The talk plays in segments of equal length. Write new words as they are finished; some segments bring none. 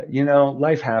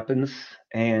life happens,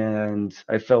 and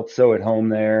I felt so at home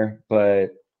there, but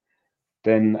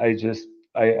then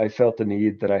I felt the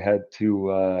need that I had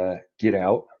to get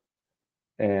out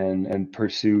and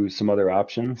pursue some other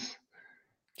options.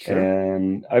 Sure.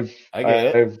 And I get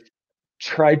it. I've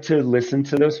tried to listen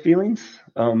to those feelings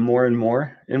more and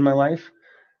more in my life,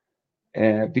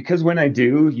 and because when I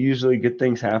do, usually good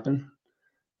things happen.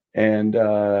 And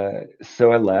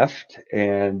so I left,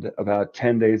 and about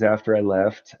 10 days after I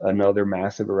left, another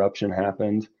massive eruption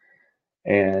happened,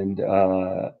 and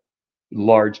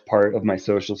large part of my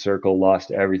social circle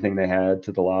lost everything they had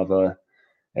to the lava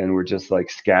and were just like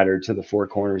scattered to the four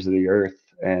corners of the earth.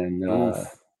 And Oof.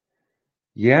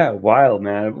 yeah, wild,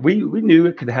 man. We knew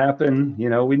it could happen.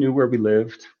 We knew where we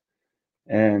lived,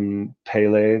 and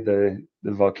Pele, the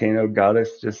volcano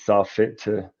goddess, just saw fit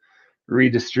to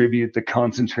redistribute the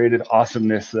concentrated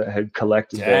awesomeness that had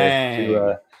collected there to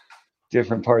Dang.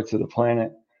 different parts of the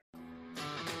planet.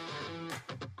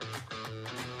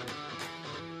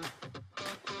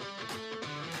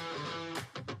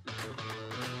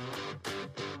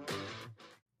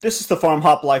 This is the Farm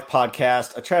Hop Life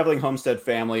Podcast, a traveling homestead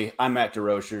family. I'm Matt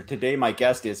DeRocher. Today, my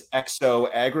guest is Exo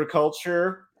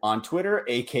Agriculture on Twitter,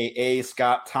 aka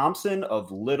Scott Thompson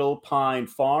of Little Pine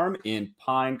Farm in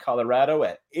Pine, Colorado,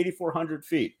 at 8,400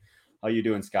 feet. How you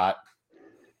doing, Scott?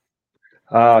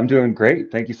 I'm doing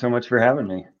great. Thank you so much for having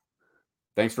me.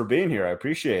 Thanks for being here. I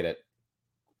appreciate it.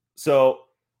 So,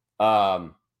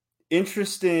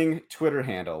 interesting Twitter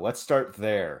handle. Let's start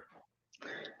there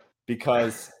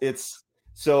because it's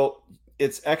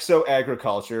Exo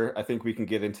Agriculture. I think we can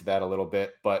get into that a little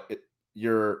bit, but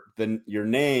your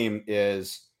name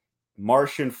is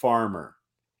Martian Farmer,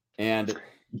 and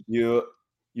you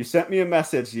sent me a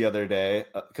message the other day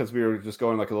because we were just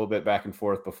going like a little bit back and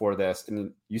forth before this,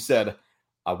 and you said,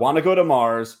 "I want to go to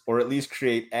Mars, or at least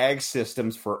create ag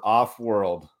systems for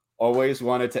off-world. Always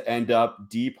wanted to end up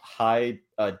deep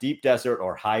desert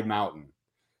or high mountain."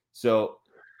 So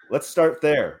let's start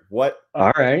there.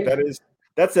 All right.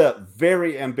 That's a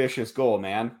very ambitious goal,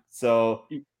 man. So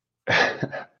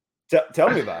tell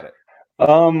me about it.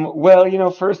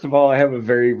 Well, first of all, I have a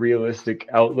very realistic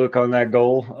outlook on that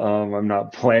goal. I'm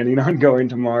not planning on going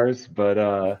to Mars, but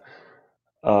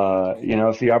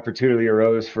if the opportunity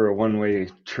arose for a one-way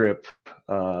trip,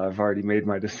 I've already made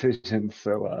my decision.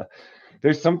 So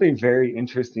there's something very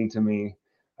interesting to me.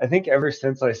 I think ever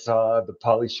since I saw the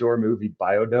Pauly Shore movie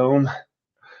Biodome,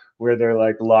 where they're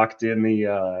like locked in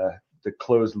the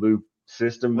closed loop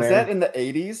system Was that there. in the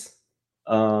 80s?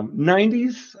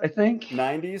 90s, I think.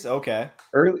 90s? Okay.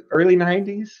 Early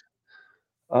 90s.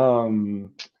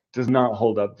 Does not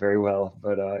hold up very well,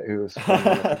 but it was funny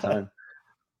at the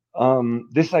time.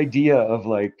 This idea of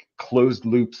like closed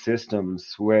loop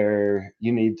systems where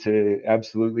you need to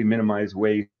absolutely minimize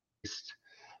waste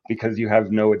because you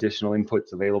have no additional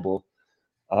inputs available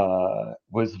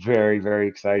was very, very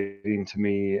exciting to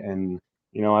me. And,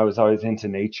 I was always into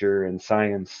nature and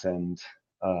science, and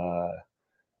uh,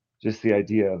 just the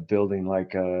idea of building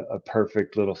like a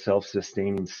perfect little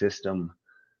self-sustaining system.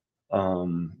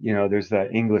 There's that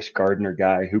English gardener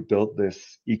guy who built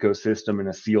this ecosystem in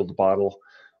a sealed bottle,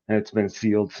 and it's been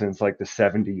sealed since like the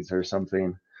 70s or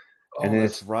something. And Oh,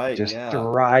 that's it's right. just Yeah.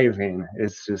 thriving.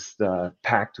 It's just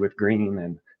packed with green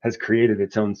and has created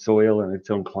its own soil and its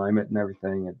own climate and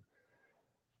everything.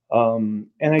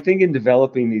 And I think in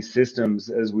developing these systems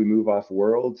as we move off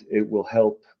world, it will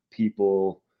help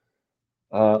people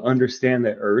understand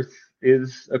that Earth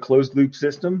is a closed loop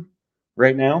system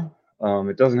right now.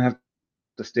 It doesn't have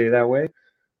to stay that way,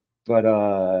 but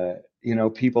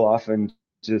people often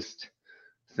just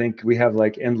think we have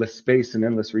like endless space and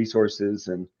endless resources,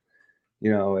 and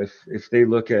if they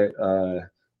look at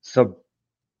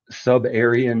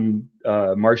sub-Aryan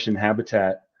Martian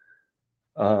habitat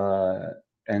uh,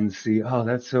 and see, oh,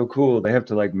 that's so cool. They have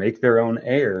to like make their own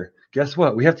air. Guess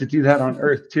what? We have to do that on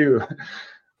Earth too.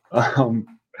 um,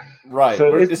 Right.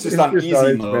 so It's just it's on just easy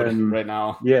always mode been, right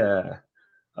now. yeah.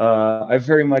 I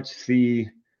very much see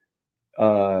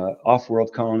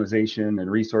off-world colonization and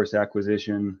resource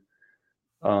acquisition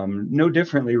no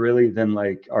differently really than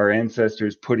like our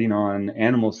ancestors putting on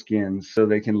animal skins so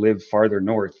they can live farther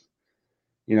north.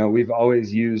 We've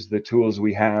always used the tools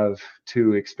we have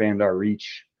to expand our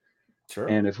reach. Sure.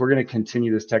 And if we're going to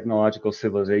continue this technological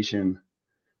civilization,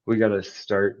 we got to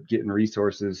start getting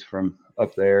resources from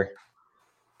up there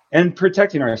and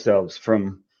protecting ourselves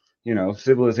from,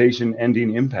 civilization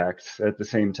ending impacts at the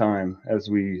same time as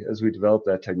we develop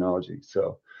that technology.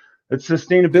 So it's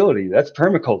sustainability. That's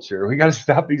permaculture. We got to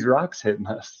stop these rocks hitting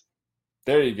us.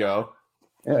 There you go.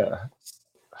 Yeah.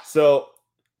 So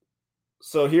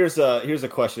So here's a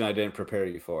question I didn't prepare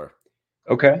you for.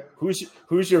 Okay.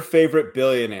 Who's your favorite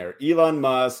billionaire? Elon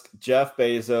Musk, Jeff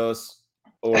Bezos,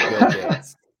 or Bill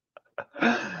Gates?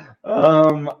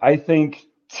 I think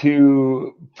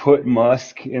to put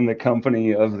Musk in the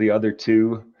company of the other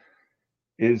two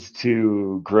is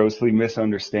to grossly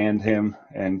misunderstand him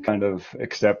and kind of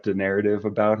accept a narrative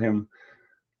about him.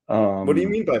 What do you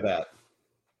Um, mean by that?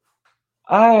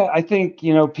 I think,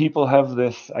 people have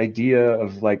this idea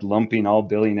of like lumping all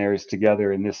billionaires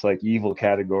together in this like evil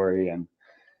category,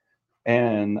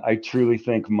 and I truly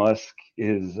think Musk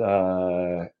is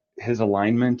his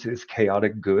alignment is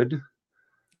chaotic good.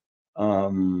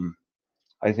 Um,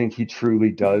 I think he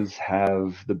truly does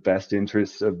have the best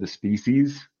interests of the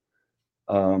species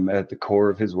at the core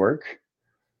of his work.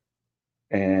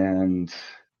 And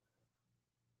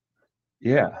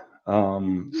yeah,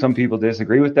 some people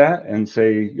disagree with that and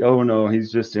say, oh no,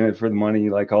 he's just in it for the money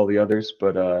like all the others.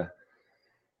 But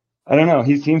I don't know.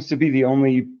 He seems to be the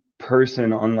only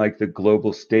person on like the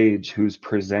global stage who's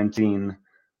presenting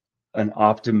an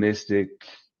optimistic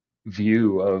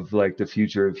view of like the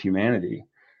future of humanity.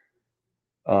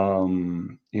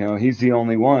 He's the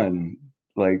only one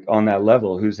like on that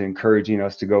level who's encouraging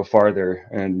us to go farther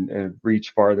and reach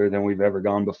farther than we've ever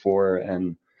gone before,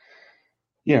 and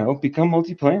become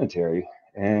multiplanetary.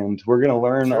 And we're going to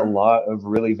learn a Sure. lot of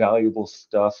really valuable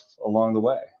stuff along the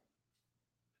way.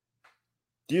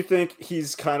 Do you think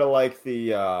he's kind of like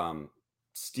the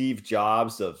Steve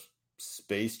Jobs of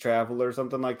space travel or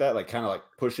something like that? Like kind of like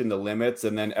pushing the limits,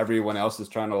 and then everyone else is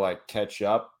trying to like catch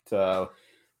up to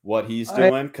what he's I,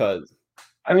 doing? Because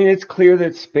I mean, it's clear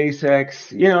that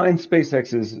SpaceX, and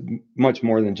SpaceX is much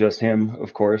more than just him,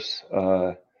 of course.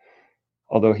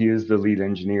 Although he is the lead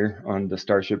engineer on the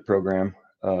Starship program,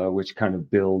 which kind of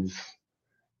builds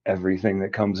everything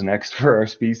that comes next for our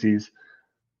species.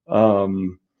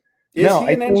 Um, is no, he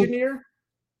I an think engineer?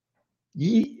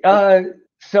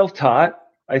 self-taught.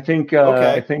 I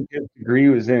Okay. think his degree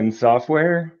was in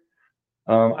software.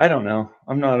 I don't know.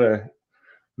 I'm not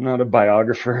a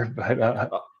biographer, but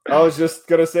I was just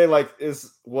gonna say, like,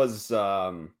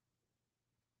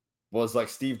 was like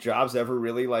Steve Jobs ever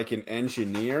really like an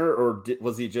engineer, or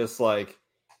was he just like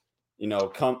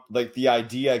come like the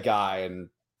idea guy and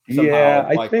yeah, somehow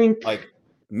I like think like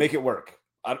make it work?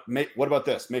 What about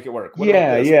this? Make it work. What about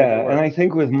yeah, this? Make it yeah, and work. I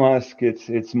think with Musk,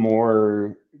 it's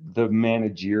more the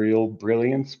managerial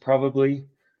brilliance probably,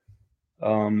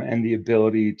 and the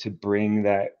ability to bring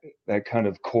that kind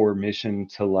of core mission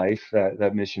to life.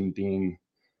 That mission being,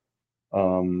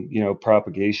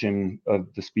 propagation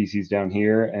of the species down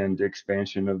here and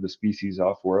expansion of the species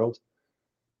off world.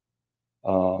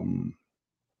 Um,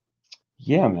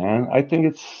 yeah, man, I think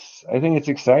it's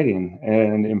exciting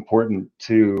and important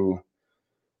to,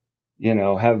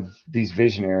 have these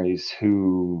visionaries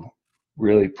who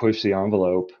really push the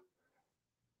envelope.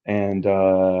 And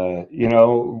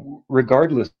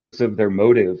regardless of their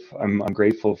motive, I'm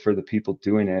grateful for the people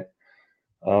doing it.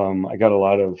 I got a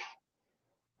lot of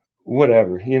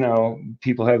whatever,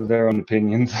 people have their own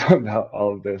opinions about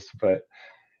all of this, but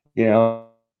you know,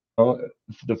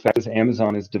 the fact is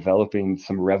Amazon is developing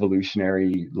some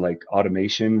revolutionary like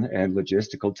automation and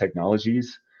logistical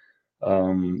technologies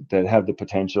that have the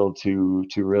potential to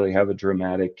really have a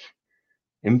dramatic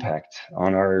impact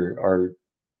on our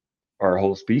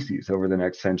whole species over the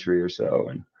next century or so.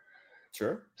 And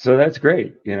Sure. so that's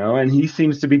great, and he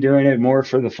seems to be doing it more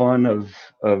for the fun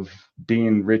of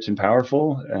being rich and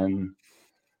powerful and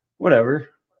whatever.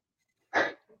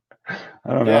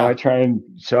 I don't know. I Yeah. try and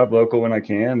shop local when I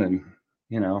can and,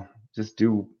 just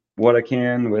do what I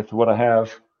can with what I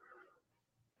have.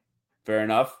 Fair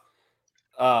enough.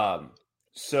 Um.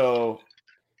 So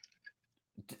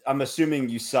I'm assuming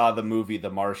you saw the movie The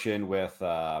Martian with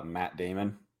Matt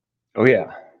Damon. Oh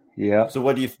yeah. Yeah. So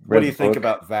what do Read you the think book.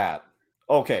 about that?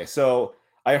 Okay, so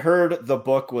I heard the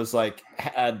book was like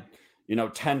had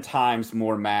 10 times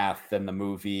more math than the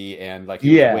movie, and like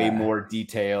it was way Yeah. more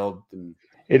detailed and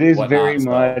It is very whatnot. So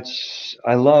much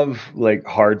I love like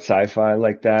hard sci-fi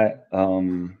like that,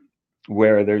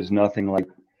 where there's nothing like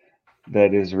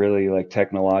that is really like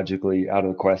technologically out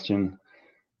of the question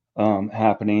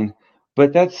happening.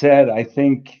 But that said, I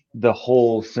think the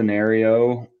whole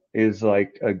scenario is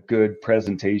like a good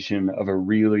presentation of a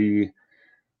really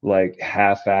like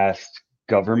half-assed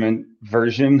government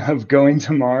version of going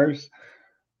to Mars.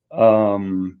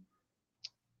 Um,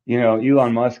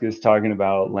 Elon Musk is talking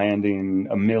about landing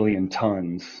 1 million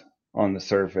tons on the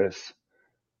surface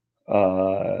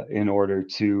in order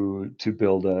to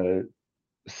build a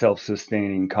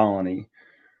self-sustaining colony.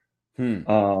 hmm.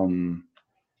 Um,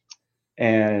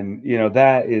 And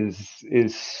that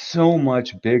is so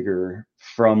much bigger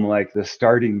from like the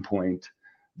starting point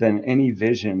than any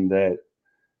vision that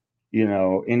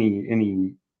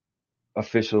any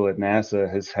official at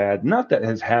NASA has had. Not that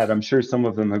has had, I'm sure some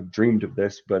of them have dreamed of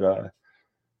this, but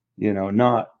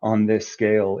not on this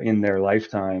scale in their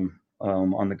lifetime,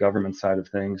 on the government side of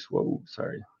things. Whoa,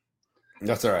 sorry.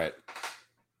 That's all right.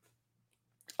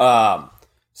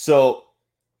 So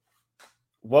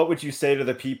what would you say to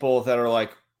the people that are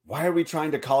like, why are we trying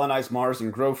to colonize Mars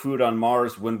and grow food on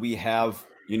Mars when we have,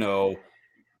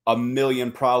 a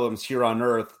million problems here on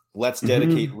Earth? Let's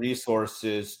dedicate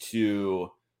resources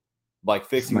to like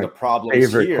fixing the problems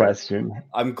favorite here. Question.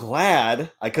 I'm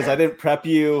glad, because I didn't prep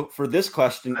you for this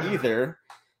question either.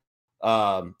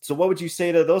 So what would you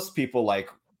say to those people?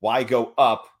 Like, why go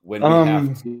up when we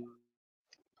have to?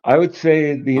 I would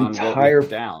say the entire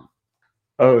down.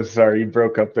 Oh, sorry, you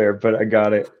broke up there, but I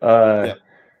got it. Yep.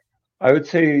 I would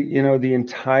say, the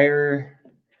entire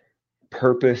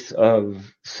purpose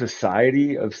of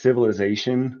society, of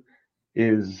civilization,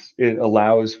 is it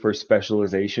allows for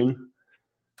specialization.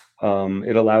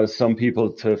 It allows some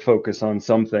people to focus on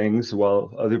some things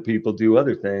while other people do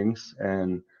other things.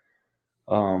 And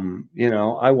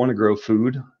I want to grow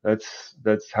food.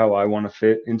 That's how I want to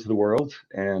fit into the world.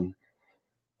 And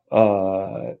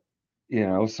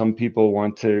some people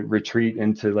want to retreat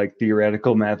into like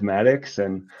theoretical mathematics,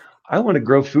 and I want to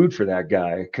grow food for that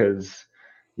guy because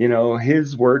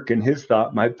his work and his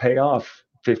thought might pay off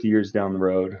 50 years down the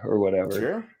road or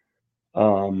whatever.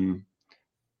 Sure.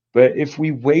 But if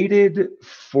we waited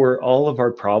for all of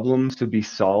our problems to be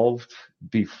solved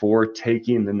before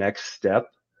taking the next step,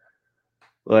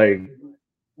 like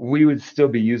we would still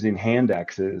be using hand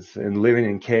axes and living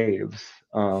in caves.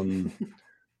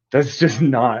 That's just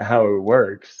not how it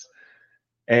works.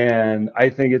 And I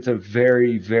think it's a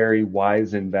very, very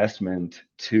wise investment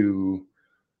to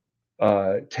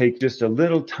take just a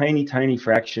little tiny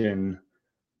fraction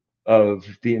of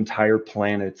the entire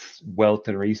planet's wealth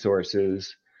and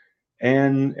resources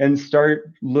and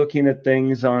start looking at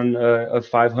things on a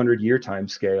 500-year time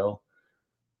scale.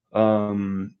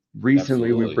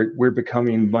 Recently, we're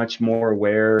becoming much more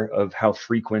aware of how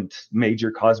frequent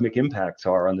major cosmic impacts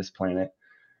are on this planet.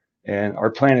 And our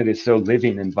planet is so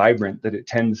living and vibrant that it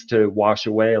tends to wash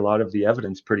away a lot of the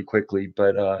evidence pretty quickly.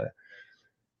 But,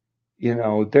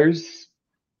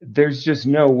 there's just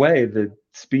no way the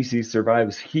species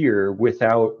survives here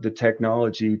without the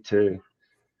technology to,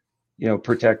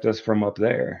 protect us from up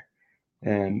there.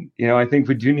 And, I think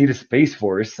we do need a space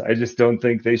force. I just don't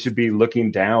think they should be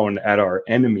looking down at our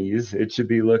enemies. It should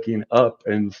be looking up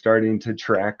and starting to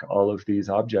track all of these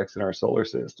objects in our solar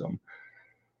system.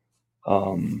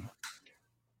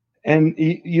 And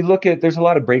you look at, there's a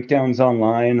lot of breakdowns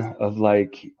online of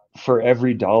like, for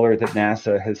every dollar that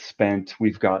NASA has spent,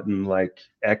 we've gotten like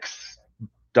X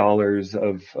dollars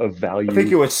of value. I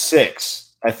think it was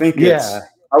 6. I think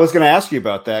I was going to ask you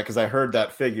about that because I heard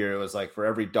that figure. It was like for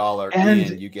every dollar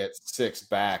in, you get 6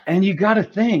 back. And you got to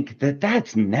think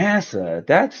that's NASA.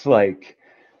 That's like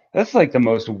the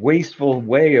most wasteful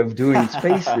way of doing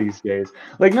space these days.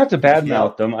 Like, not to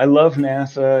badmouth them. I love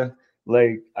NASA.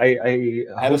 Like, I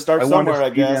had to start somewhere, I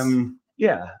guess.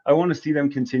 I want to see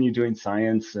them continue doing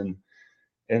science and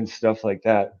stuff like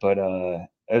that. But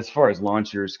as far as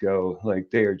launchers go, like,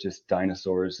 they are just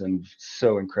dinosaurs and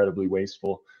so incredibly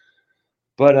wasteful.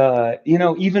 But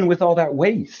even with all that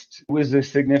waste, it was a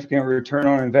significant return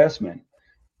on investment.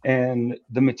 And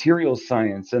the materials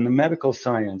science and the medical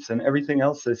science and everything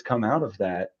else that's come out of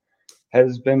that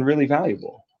has been really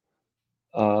valuable.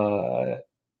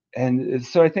 And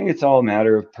so I think it's all a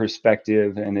matter of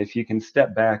perspective. And if you can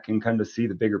step back and kind of see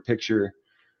the bigger picture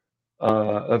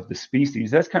of the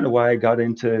species, that's kind of why I got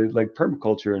into like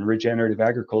permaculture and regenerative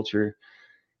agriculture,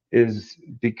 is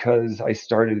because I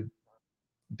started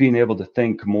being able to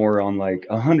think more on like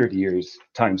 100 years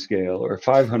time scale or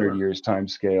 500 years time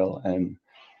scale, and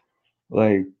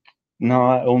like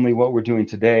not only what we're doing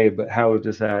today, but how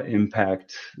does that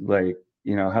impact like,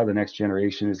 how the next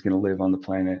generation is going to live on the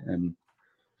planet and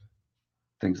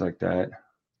things like that.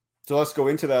 So let's go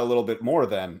into that a little bit more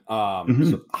then.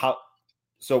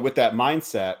 So with that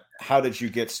mindset, how did you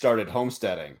get started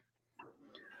homesteading?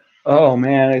 Oh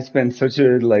man, it's been such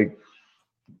a like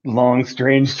long,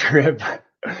 strange trip.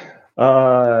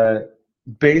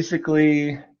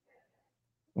 Basically,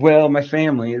 well, my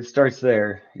family, it starts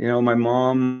there. My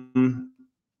mom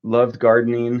loved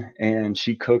gardening, and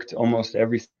she cooked almost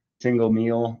every single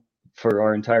meal for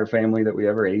our entire family that we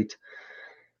ever ate.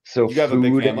 So you have a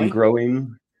big family? And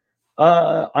growing.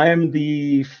 I am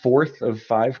the 4th of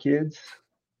 5 kids.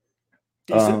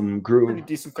 Pretty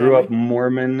decent Grew family. up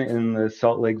Mormon in the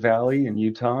Salt Lake Valley in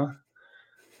Utah.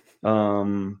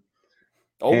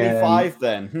 Only And 5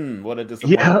 then. What a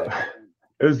disappointment. yeah,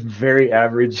 it was very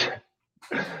average.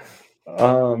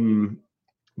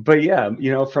 But yeah,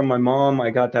 from my mom, I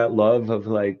got that love of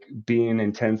like being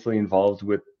intensely involved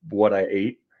with what I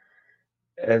ate,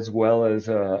 as well as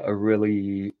a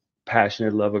really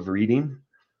passionate love of reading.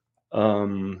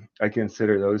 I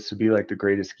consider those to be like the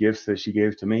greatest gifts that she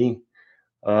gave to me.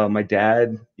 My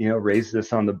dad, raised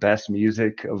us on the best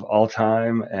music of all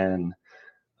time and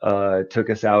took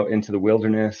us out into the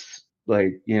wilderness,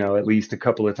 like, at least a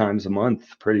couple of times a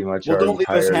month, pretty much Well, our don't leave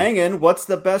us entire hanging. What's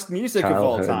the best music of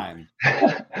all childhood. time?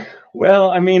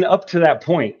 Well, I mean, up to that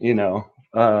point,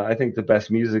 I think the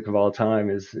best music of all time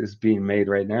is being made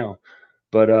right now.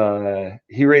 But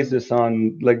he raised us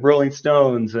on like Rolling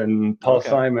Stones and Paul Okay.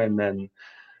 Simon and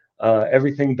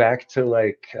everything back to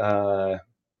like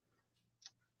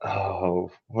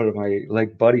what am I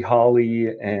like Buddy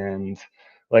Holly and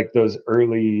like those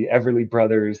early Everly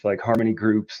Brothers like harmony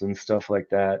groups and stuff like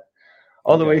that.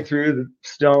 All the way Okay. through the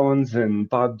Stones and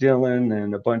Bob Dylan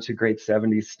and a bunch of great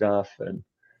 70s stuff. And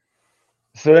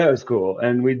so that was cool.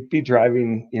 And we'd be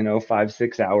driving, 5,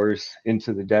 6 hours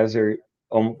into the desert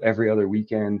every other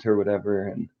weekend or whatever.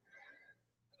 And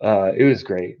it was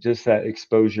great. Just that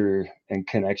exposure and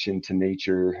connection to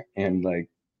nature and like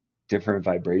different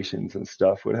vibrations and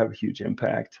stuff would have a huge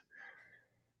impact.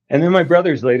 And then my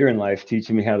brothers later in life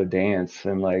teaching me how to dance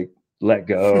and like let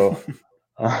go.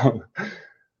 Um,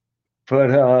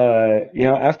 but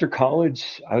after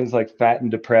college, I was like fat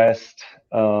and depressed.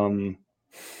 And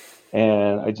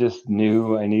I just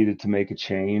knew I needed to make a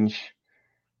change.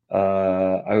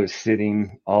 I was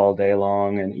sitting all day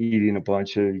long and eating a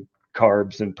bunch of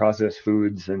carbs and processed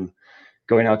foods and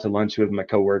going out to lunch with my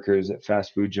coworkers at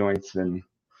fast food joints. And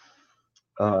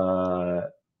uh,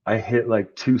 I hit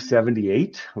like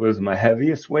 278 was my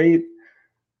heaviest weight.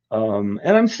 And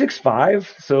I'm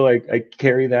 6'5", so like I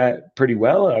carry that pretty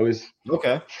well. I was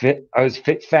Okay. fit. I was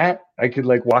fit fat. I could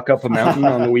like walk up a mountain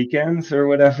on the weekends or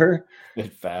whatever.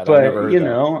 Fit fat. I've But never heard that.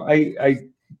 I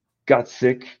got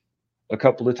sick a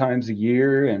couple of times a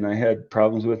year, and I had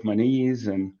problems with my knees,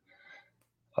 and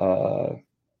uh,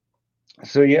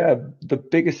 so yeah, the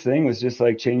biggest thing was just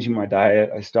like changing my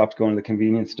diet. I stopped going to the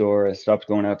convenience store. I stopped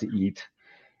going out to eat,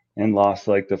 and lost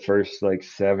like the first like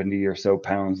 70 or so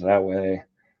pounds that way.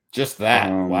 Just that.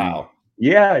 Wow.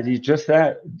 Yeah, just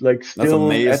that, like That's still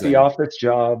at the amazing. office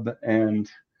job and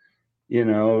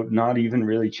not even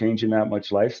really changing that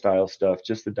much lifestyle stuff,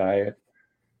 just the diet.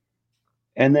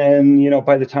 And then,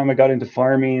 by the time I got into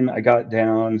farming, I got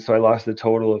down. So I lost a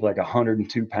total of like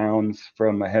 102 pounds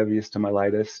from my heaviest to my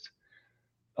lightest,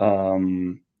 which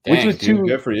Dang, was dude.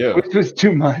 Good for you.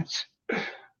 too much.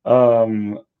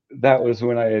 Um, that was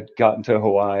when I had gotten to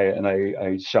Hawaii and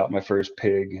I shot my first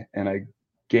pig and I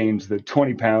gained the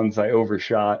 20 pounds I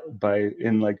overshot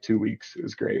in like 2 weeks. It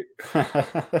was great.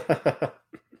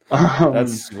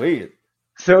 That's sweet.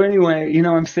 So anyway,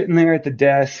 I'm sitting there at the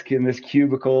desk in this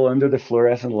cubicle under the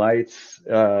fluorescent lights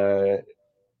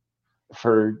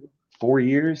for 4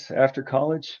 years after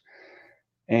college.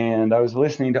 And I was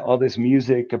listening to all this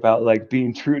music about like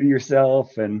being true to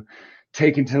yourself and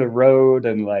taking to the road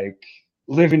and like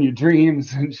living your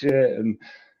dreams and shit. And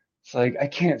it's like, I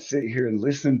can't sit here and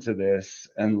listen to this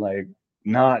and like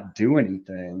not do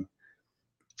anything.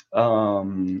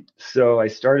 So I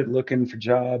started looking for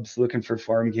jobs, looking for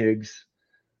farm gigs.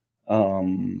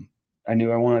 I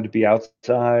knew I wanted to be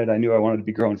outside. I knew I wanted to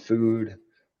be growing food.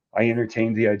 I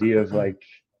entertained the idea of like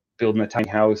building a tiny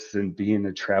house and being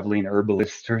a traveling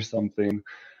herbalist or something.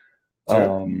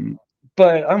 Sure.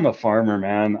 But I'm a farmer,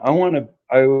 man.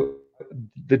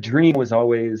 The dream was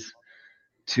always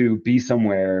to be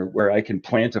somewhere where I can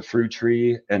plant a fruit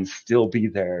tree and still be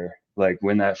there, like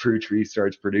when that fruit tree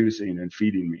starts producing and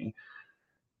feeding me.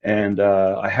 And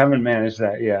I haven't managed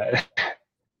that yet.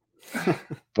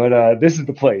 But this is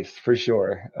the place for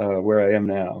sure, where I am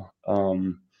now.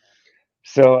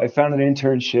 So I found an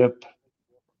internship.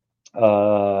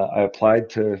 I applied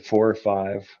to 4 or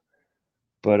 5,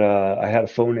 but I had a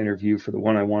phone interview for the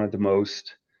one I wanted the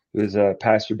most. It was a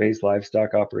pasture-based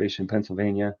livestock operation in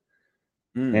Pennsylvania,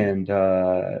 Mm. and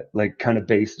like kind of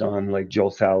based on like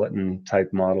Joel Salatin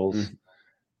type models. Mm.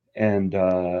 And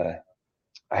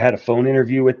I had a phone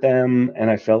interview with them, and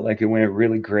I felt like it went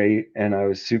really great. And I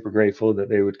was super grateful that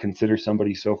they would consider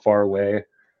somebody so far away.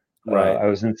 Right. I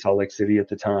was in Salt Lake City at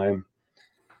the time,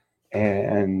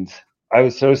 and I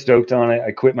was so stoked on it.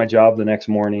 I quit my job the next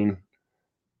morning.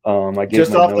 I gave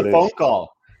Just my off the notice. phone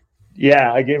call.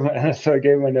 Yeah, I gave my so I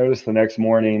gave my notice the next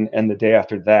morning, and the day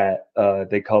after that,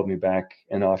 they called me back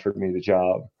and offered me the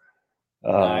job,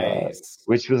 uh, Nice.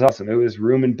 which was awesome. It was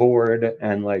room and board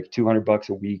and like $200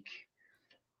 a week.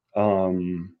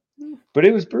 Um, but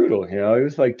it was brutal, you know. It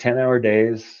was like 10-hour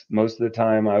days most of the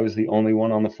time. I was the only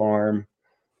one on the farm.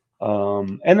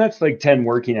 And that's like 10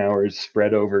 working hours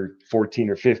spread over 14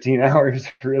 or 15 hours,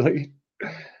 really.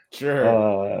 Sure.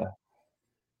 Uh,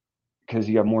 because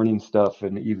you got morning stuff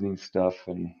and evening stuff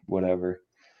and whatever.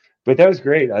 But that was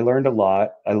great. I learned a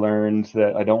lot. I learned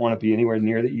that I don't want to be anywhere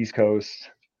near the East Coast.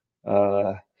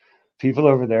 Uh, People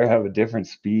over there have a different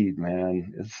speed,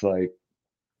 man. It's like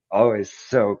always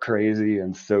so crazy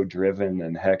and so driven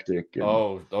and hectic, and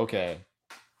Oh, okay.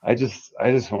 I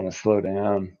just want to slow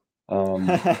down.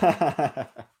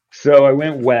 So I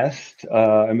went west.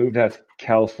 I moved out to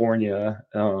California,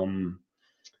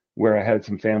 where I had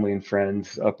some family and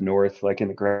friends up north, like in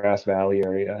the Grass Valley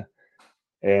area.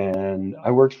 And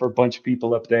I worked for a bunch of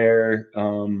people up there,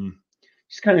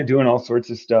 just kind of doing all sorts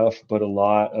of stuff, but a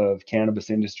lot of cannabis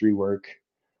industry work,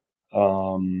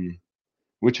 um,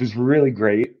 which was really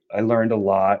great. I learned a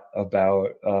lot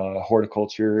about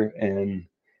horticulture, and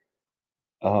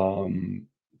um,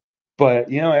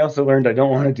 but I also learned I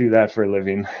don't want to do that for a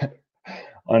living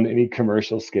on any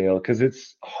commercial scale because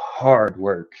it's hard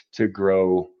work to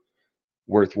grow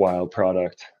worthwhile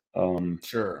product. Um,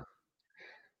 Sure.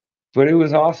 but it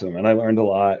was awesome and I learned a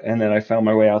lot. And then I found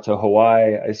my way out to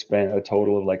Hawaii. I spent a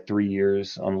total of like 3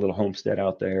 years on a little homestead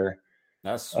out there.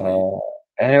 That's sweet. Uh,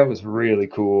 and it was really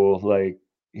cool. Like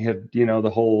you had, the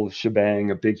whole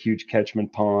shebang, a big, huge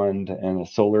catchment pond and a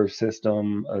solar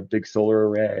system, a big solar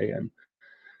array. And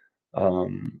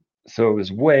so it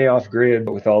was way off grid,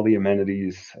 but with all the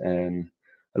amenities. And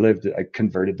I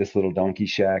converted this little donkey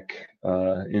shack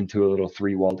into a little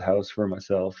three-walled house for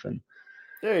myself.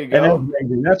 There you And that was go.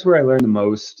 amazing. That's where I learned the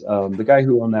most. The guy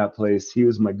who owned that place, he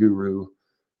was my guru.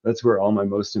 That's where all my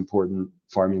most important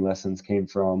farming lessons came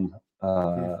from.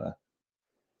 Hmm.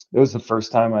 It was the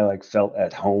first time I like felt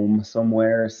at home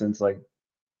somewhere since like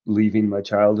leaving my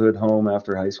childhood home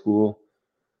after high school.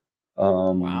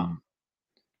 Wow. Um,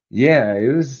 yeah, it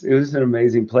was an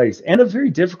amazing place and a very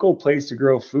difficult place to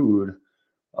grow food.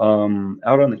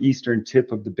 Out on the eastern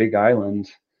tip of the Big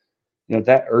Island,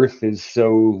 that earth is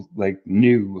so like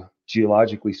new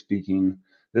geologically speaking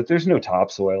that there's no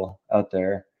topsoil out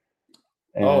there,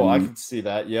 Oh, I and can see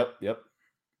that. Yep. Yep.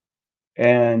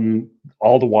 and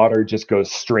all the water just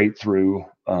goes straight through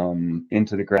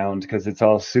into the ground because it's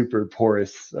all super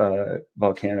porous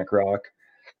volcanic rock.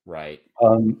 Right.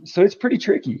 So it's pretty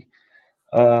tricky.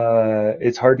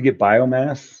 It's hard to get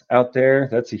biomass out there.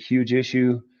 That's a huge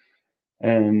issue.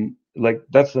 And like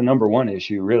that's the number one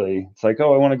issue, really. It's like,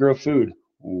 oh, I want to grow food.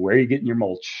 Where are you getting your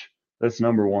mulch? That's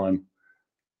number one.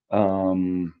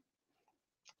 Um,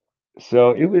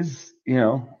 so it was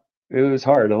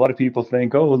hard. A lot of people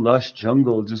think, oh, lush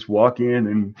jungle, just walk in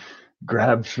and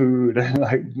grab food.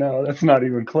 Like, no, that's not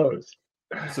even close.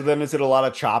 So then is it a lot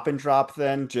of chop and drop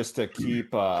then just to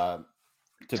keep to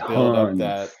build up Tons.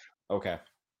 that? Okay.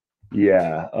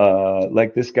 Yeah.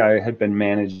 Like this guy had been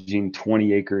managing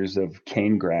 20 acres of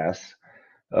cane grass,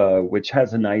 which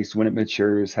when it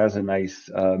matures, has a nice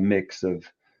mix of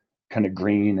kind of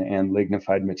green and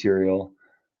lignified material,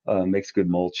 makes good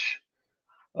mulch.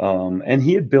 And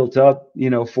he had built up,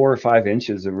 4 or 5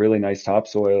 inches of really nice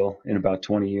topsoil in about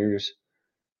 20 years,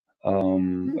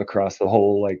 across the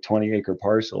whole like 20-acre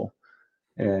parcel.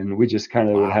 And we just kind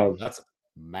of would Wow, have that's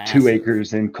two massive.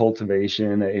 acres in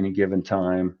cultivation at any given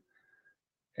time.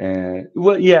 And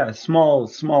well, yeah, small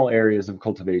areas of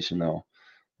cultivation though,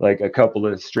 like a couple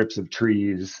of strips of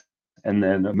trees and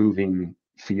then a moving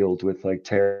field with like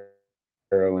taro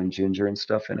and ginger and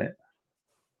stuff in it.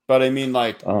 But I mean,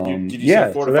 like, did you say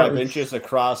Yeah, four to so that five was, inches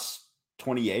across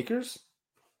 20 acres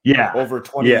yeah, over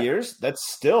 20 yeah, years? That's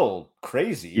still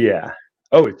crazy. yeah.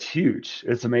 Oh, it's huge.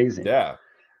 It's amazing. Yeah.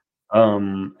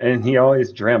 And he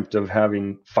always dreamt of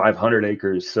having 500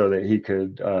 acres so that he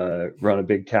could run a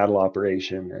big cattle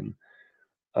operation.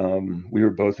 And we were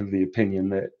both of the opinion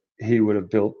that he would have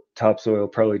built topsoil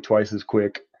probably twice as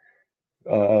quick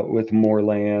with more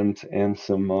land and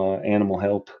some animal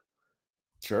help.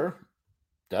 Sure.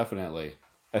 Definitely.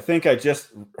 I think I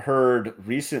just heard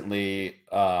recently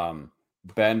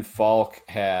Ben Falk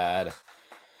had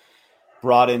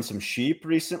brought in some sheep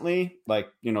recently. Like,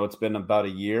 it's been about a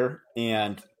year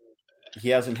and he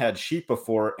hasn't had sheep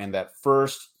before. And that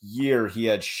first year he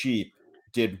had sheep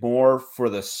did more for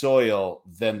the soil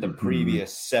than the Hmm.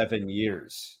 previous 7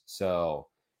 years. So,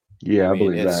 I Yeah, I mean,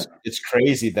 believe it's that. it's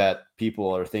crazy that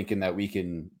people are thinking that we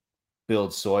can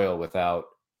build soil without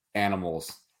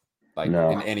animals like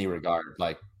No. in any regard.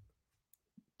 Like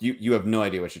you have no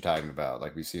idea what you're talking about.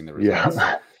 Like we've seen the results.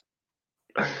 Yeah.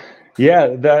 Yeah,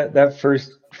 that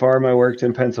first farm I worked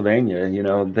in Pennsylvania,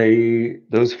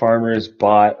 those farmers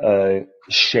bought a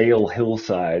shale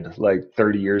hillside like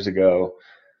 30 years ago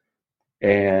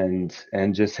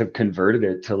and just have converted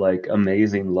it to like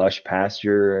amazing lush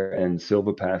pasture and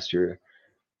silvopasture.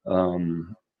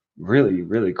 Um, really,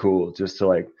 really cool just to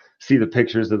like see the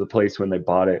pictures of the place when they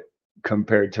bought it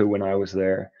compared to when I was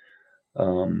there.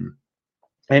 Um,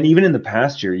 and even in the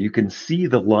pasture, you can see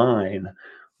the line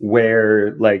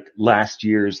where like last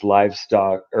year's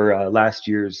livestock or last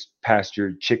year's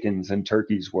pastured chickens and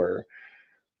turkeys were.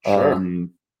 Sure.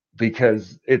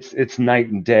 Because it's night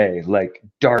and day, like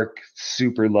dark,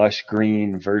 super lush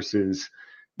green versus,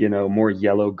 more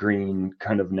yellow green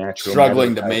kind of natural meadow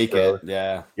Struggling to type make it. growth.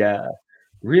 Yeah. Yeah,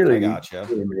 I really, gotcha.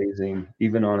 really amazing,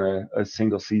 even on a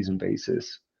single season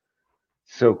basis.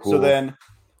 So So cool. then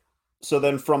so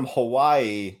then from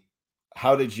Hawaii,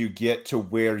 how did you get to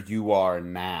where you are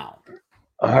now?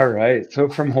 All right. So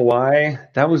from Hawaii,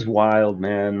 that was wild,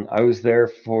 man. I was there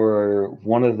for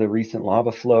one of the recent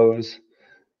lava flows.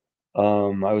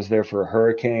 I was there for a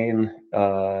hurricane.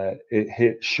 It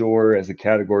hit shore as a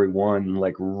category 1,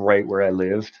 like right where I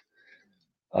lived.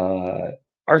 Uh,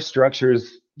 our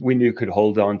structures we knew could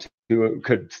hold on to it,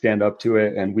 could stand up to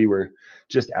it, and we were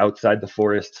just outside the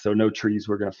forest, so no trees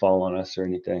were going to fall on us or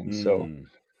anything. So Mm,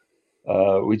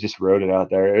 we just rode it out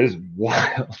there. It was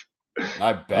wild.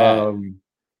 I bet. Um,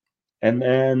 and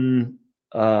then,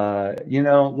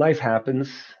 life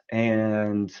happens,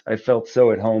 and I felt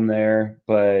so at home there,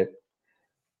 but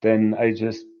then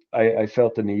I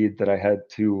felt the need that I had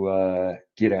to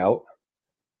get out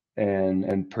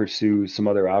and pursue some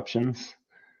other options.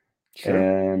 Sure.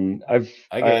 And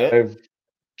I get it. I've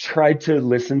tried to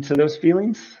listen to those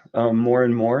feelings more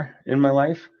and more in my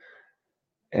life,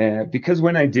 and because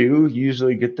when I do,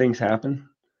 usually good things happen.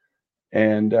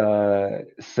 And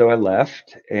so I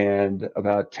left, and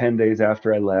about 10 days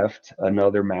after I left,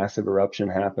 another massive eruption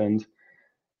happened,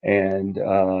 and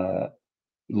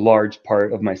large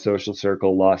part of my social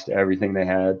circle lost everything they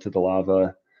had to the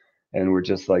lava and were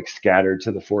just like scattered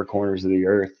to the four corners of the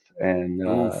earth. And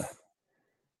Oof.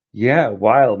 yeah,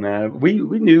 wild, man. We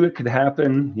knew it could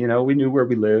happen. We knew where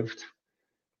we lived,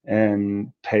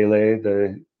 and Pele,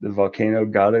 the volcano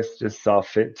goddess, just saw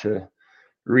fit to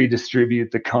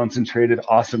redistribute the concentrated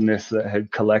awesomeness that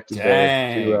had collected there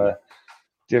to Dang.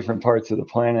 different parts of the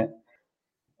planet.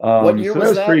 What year So that was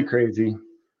was pretty that? crazy.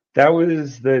 That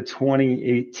was the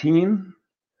 2018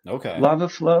 Okay. lava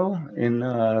flow in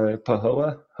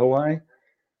Pahoa, Hawaii.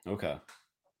 Okay.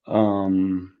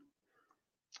 Um,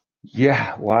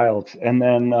 yeah, wild. And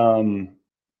then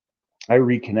I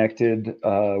reconnected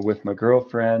with my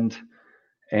girlfriend,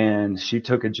 and she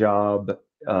took a job.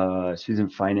 She's in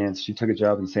finance. She took a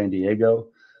job in San Diego.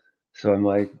 So I'm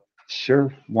like,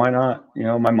 sure, why not?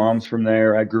 My mom's from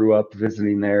there. I grew up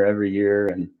visiting there every year,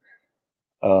 and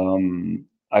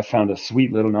I found a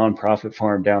sweet little nonprofit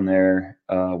farm down there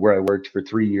where I worked for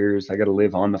 3 years. I got to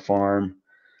live on the farm.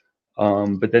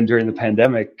 But then during the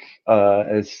pandemic,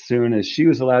 as soon as she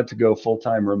was allowed to go full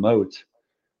time remote,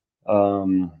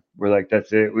 we're like,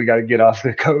 that's it. We got to get off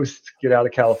the coast, get out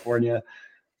of California,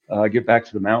 get back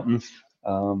to the mountains.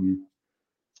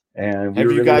 And we Have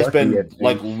were you really guys lucky, I been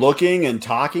like think. looking and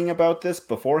talking about this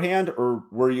beforehand, or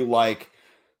were you like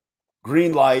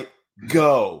green light,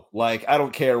 go? Like I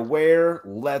don't care where,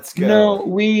 let's No, go.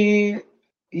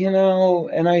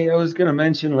 and I was going to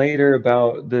mention later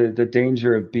about the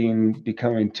danger of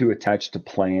becoming too attached to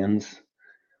plans.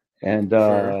 And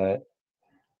Sure.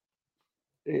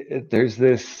 there's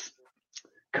this,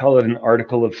 call it an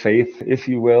article of faith, if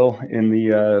you will, in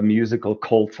the musical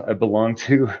cult I belong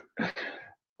to.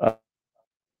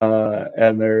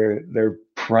 And their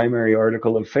primary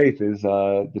article of faith is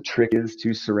the trick is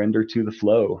to surrender to the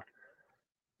flow.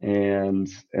 And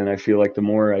I feel like the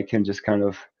more I can just kind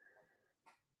of,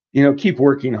 keep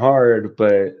working hard,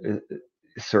 but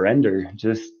surrender,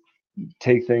 just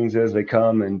take things as they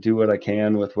come and do what I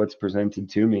can with what's presented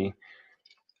to me.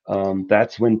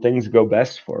 That's when things go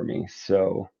best for me.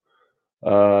 So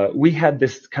we had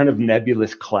this kind of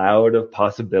nebulous cloud of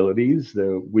possibilities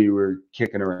that we were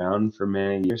kicking around for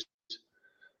many years.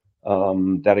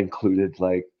 That included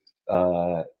like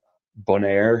uh,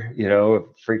 Bonaire, a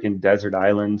freaking desert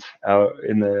island out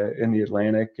in the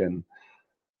Atlantic, and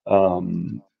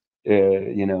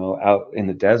out in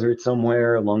the desert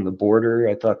somewhere along the border.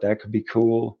 I thought that could be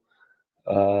cool.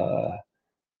 Uh,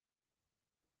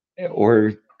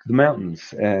 or the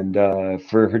mountains. And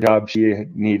for her job, she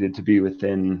needed to be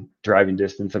within driving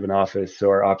distance of an office. So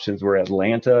our options were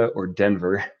Atlanta or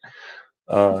Denver.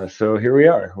 So here we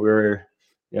are. We're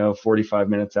 45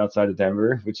 minutes outside of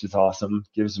Denver, which is awesome.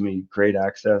 Gives me great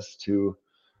access to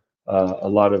a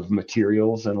lot of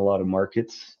materials and a lot of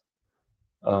markets.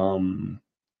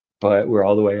 But we're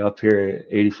all the way up here at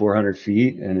 8,400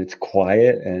 feet, and it's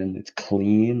quiet and it's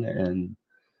clean, and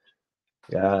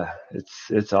yeah,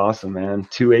 it's awesome, man.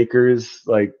 2 acres,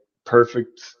 like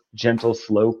perfect gentle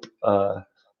slope,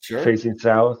 Sure. facing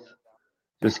south.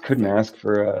 Just couldn't Perfect. ask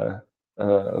for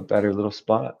a better little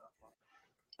spot.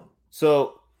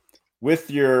 So with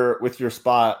your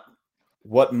spot,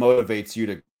 what motivates you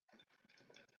to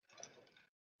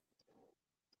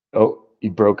Oh,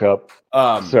 you broke up.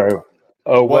 Sorry.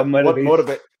 Oh, what what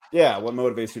motivates? what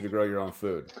motivates you to grow your own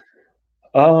food?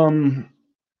 Um,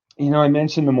 I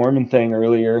mentioned the Mormon thing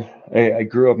earlier. I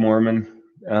grew up Mormon.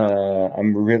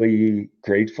 I'm really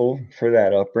grateful for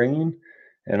that upbringing,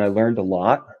 and I learned a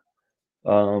lot.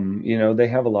 They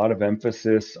have a lot of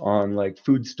emphasis on like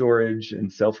food storage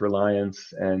and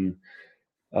self-reliance and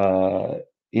uh,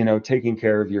 taking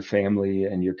care of your family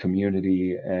and your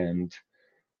community and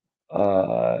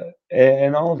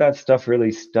all of that stuff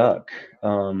really stuck.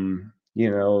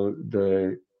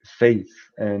 The faith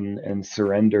and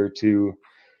surrender to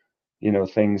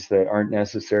things that aren't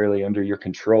necessarily under your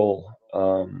control.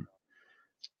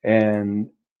 And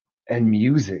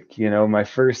music, my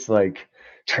first like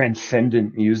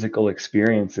transcendent musical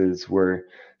experiences were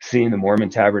seeing the Mormon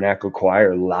Tabernacle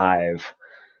Choir live,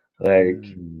 like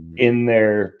in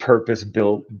their purpose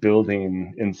built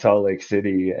building in Salt Lake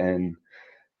City, and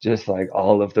just like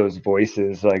all of those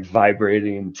voices like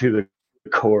vibrating to the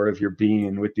core of your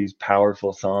being with these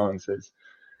powerful songs. Is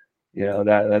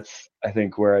that's I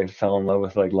think where I fell in love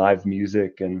with like live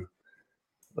music and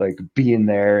like being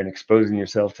there and exposing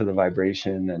yourself to the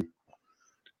vibration. And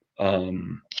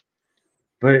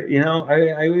but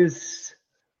I was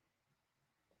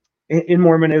in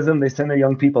Mormonism. They send their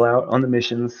young people out on the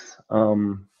missions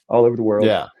all over the world,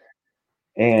 Yeah.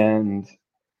 and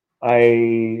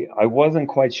I wasn't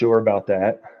quite sure about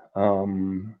that.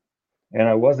 And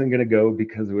I wasn't going to go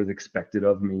because it was expected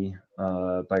of me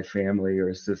by family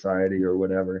or society or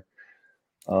whatever.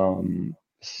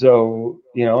 So,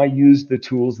 I used the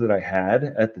tools that I had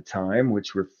at the time,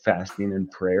 which were fasting and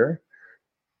prayer,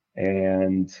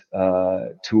 and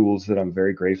tools that I'm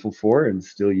very grateful for and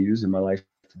still use in my life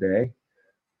today.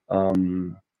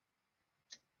 Um,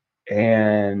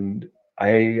 and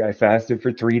I fasted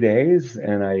for 3 days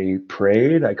and I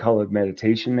prayed. I call it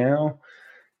meditation now,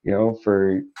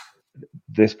 for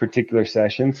this particular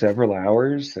session, several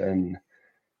hours, and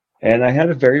I had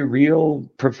a very real,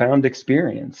 profound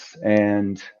experience.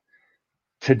 And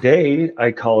today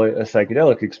I call it a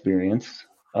psychedelic experience,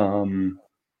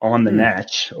 on the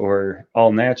natch or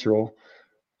all natural.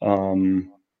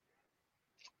 Um,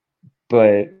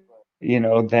 but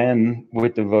then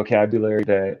with the vocabulary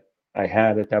that I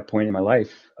had at that point in my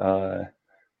life,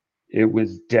 it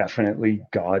was definitely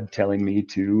God telling me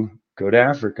to go to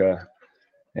Africa.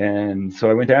 And so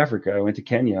I went to Africa. I went to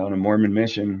Kenya on a Mormon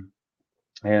mission,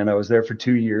 and I was there for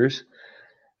 2 years.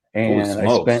 Holy And I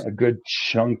spent smokes. a good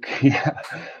chunk, yeah,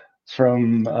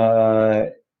 from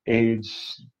age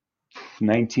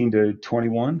 19 to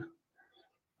 21.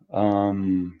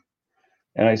 Um,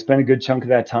 and I spent a good chunk of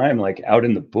that time like out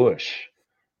in the bush.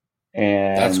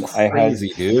 That's And I had crazy,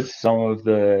 dude. some of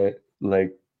the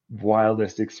like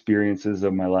wildest experiences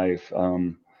of my life.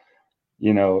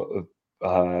 You know,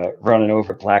 Running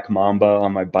over black mamba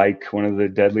on my bike, one of the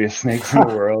deadliest snakes in the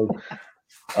world.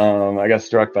 I got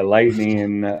struck by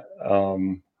lightning.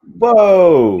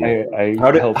 Whoa. I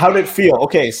helped. How did it feel?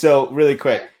 Okay, so really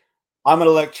quick. I'm an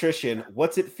electrician.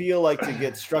 What's it feel like to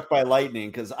get struck by lightning?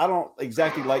 Because I don't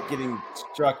exactly like getting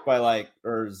struck by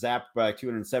or zapped by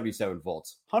 277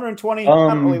 volts. 120, I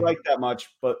don't really like that much,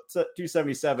 but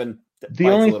 277 The bites a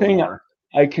only little thing more.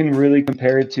 I can really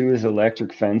compare it to is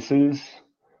electric fences.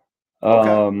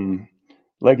 Okay.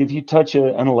 Like if you touch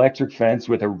an electric fence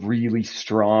with a really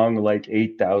strong, like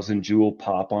 8,000 joule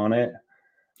pop on it,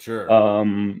 Sure.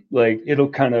 like it'll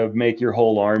kind of make your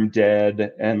whole arm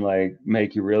dead and like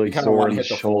make you You really kind of sore want to in the hit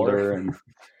the floor. shoulder. And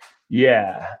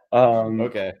yeah.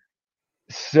 Okay.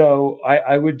 So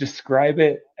I would describe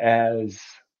it as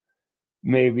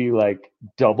maybe like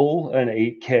double an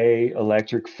 8K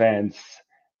electric fence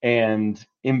and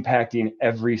impacting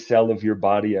every cell of your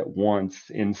body at once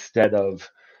instead of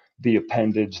the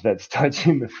appendage that's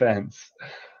touching the fence.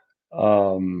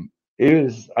 It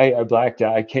was, I blacked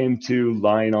out. I came to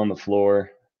lying on the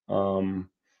floor.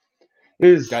 It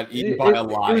was, Got eaten by a it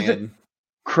was, lion.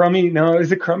 crummy. No, it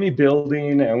was a crummy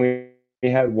building, and we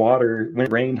had water. When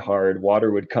it rained hard,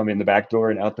 water would come in the back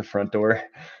door and out the front door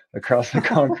across the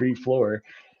concrete floor.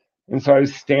 And so I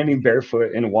was standing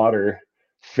barefoot in water,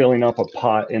 filling up a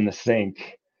pot in the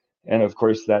sink. And of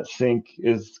course, that sink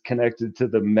is connected to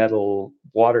the metal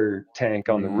water tank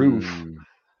on the roof. Mm.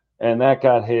 And that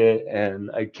got hit,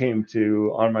 and I came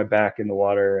to on my back in the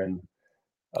water. And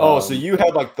Oh, so um, you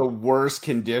had like the worst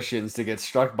conditions to get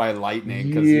struck by lightning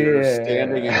because you're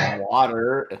standing in yeah,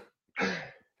 water.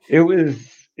 it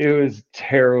was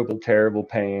terrible, terrible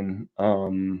pain.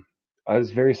 I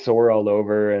was very sore all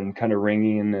over and kind of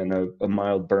ringing, and a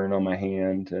mild burn on my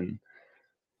hand. And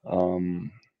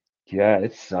um, yeah,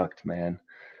 it sucked, man.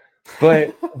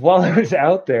 But while I was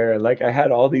out there, like I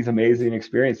had all these amazing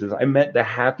experiences. I met the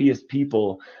happiest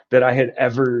people that I had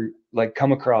ever like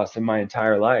come across in my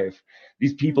entire life.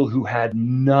 These people who had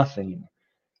nothing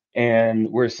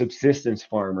and were subsistence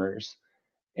farmers,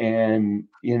 and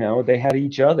they had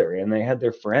each other and they had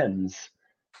their friends,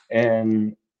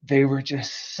 and they were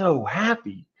just so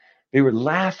happy. They were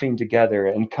laughing together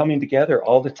and coming together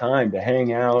all the time to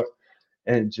hang out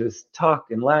and just talk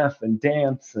and laugh and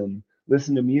dance and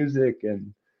listen to music.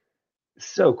 And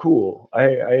so cool. I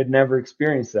had never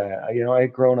experienced that. I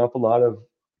had grown up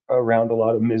around a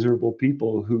lot of miserable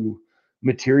people who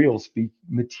materially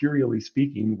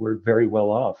speaking were very well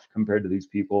off compared to these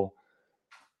people.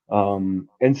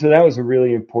 And so that was a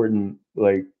really important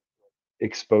like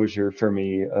exposure for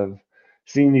me of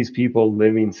seeing these people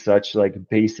living such like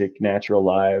basic natural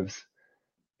lives,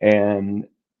 and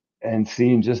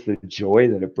seeing just the joy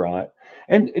that it brought.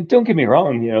 And don't get me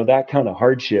wrong, that kind of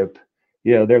hardship,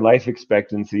 their life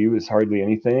expectancy was hardly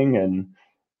anything, and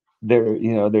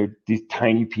they're these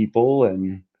tiny people,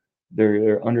 and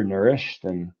they're undernourished,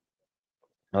 and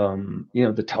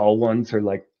the tall ones are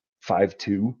like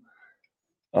 5'2".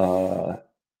 Uh,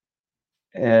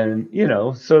 and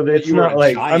so But it's you were not a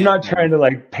like I'm giant not trying then. to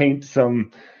like paint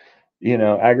some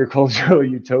agricultural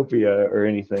utopia or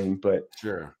anything, but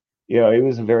Sure. it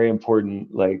was a very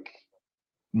important like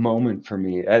moment for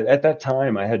me. At that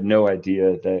time, I had no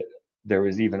idea that there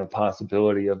was even a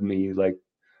possibility of me like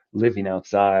living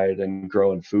outside and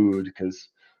growing food, because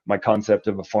my concept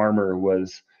of a farmer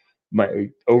was my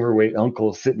overweight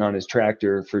uncle sitting on his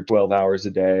tractor for 12 hours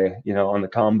a day, on the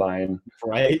combine.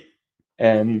 Right?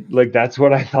 And like that's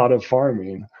what I thought of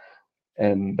farming.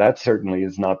 And that certainly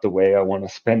is not the way I want to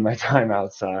spend my time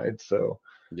outside. So,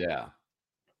 Yeah.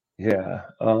 yeah.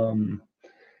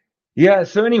 Yeah,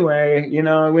 so anyway,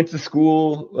 I went to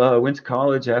school, went to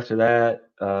college after that,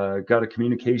 got a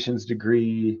communications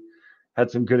degree, had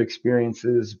some good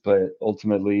experiences, but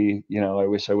ultimately, I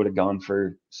wish I would have gone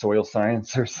for soil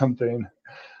science or something.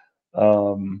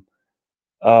 Um,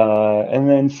 and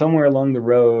then somewhere along the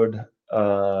road,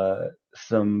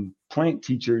 some plant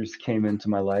teachers came into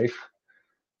my life,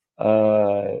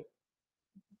 uh,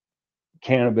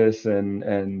 cannabis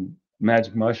and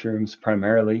magic mushrooms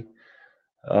primarily.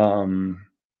 Um,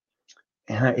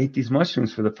 and I ate these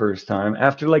mushrooms for the first time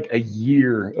after like a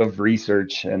year of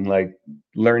research and like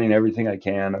learning everything I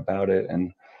can about it.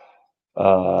 And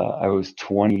I was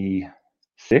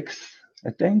 26, I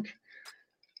think,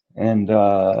 and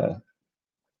I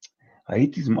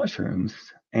ate these mushrooms.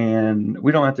 And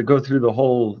we don't have to go through the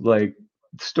whole like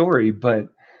story, but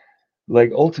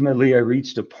like ultimately, I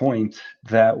reached a point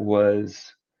that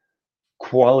was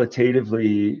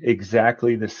qualitatively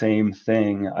exactly the same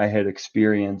thing I had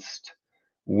experienced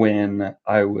when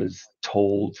I was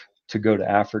told to go to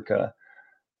Africa,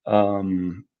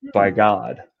 by Hmm.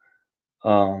 God.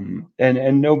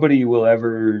 And nobody will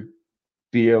ever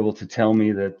be able to tell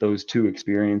me that those two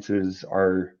experiences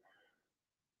are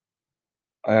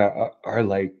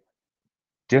like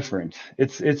different.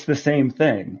 It's the same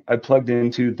thing. I plugged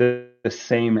into the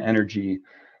same energy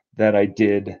that I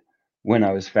did when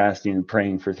I was fasting and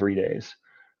praying for 3 days.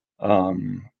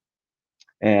 Um,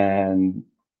 and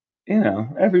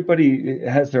everybody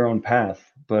has their own path,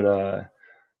 but I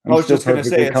I'm was still just gonna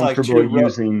say perfectly it's like comfortable two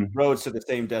using. roads to the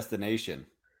same destination.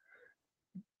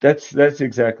 That's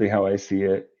exactly how I see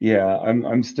it. Yeah,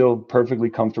 I'm still perfectly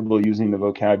comfortable using the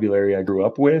vocabulary I grew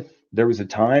up with. There was a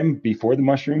time before the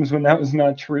mushrooms when that was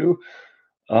not true.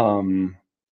 Um,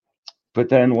 but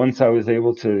then once I was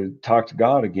able to talk to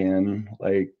God again,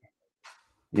 like,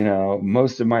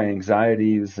 most of my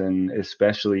anxieties and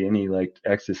especially any like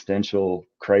existential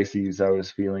crises I was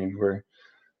feeling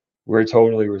were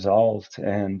totally resolved.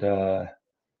 And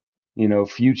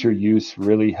future use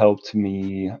really helped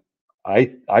me,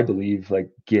 I believe, like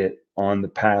get on the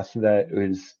path that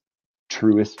is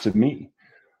truest to me.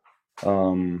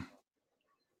 Um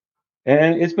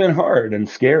And it's been hard and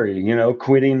scary.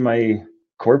 Quitting my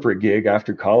corporate gig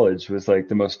after college was like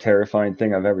the most terrifying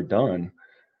thing I've ever done.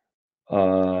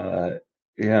 Uh,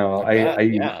 I bet. I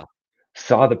Yeah.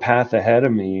 saw the path ahead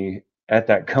of me at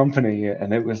that company,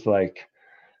 and it was like,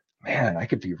 man, I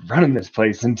could be running this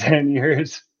place in 10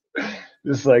 years.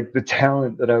 Just like the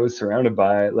talent that I was surrounded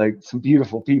by, like some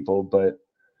beautiful people, but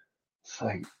it's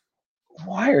like,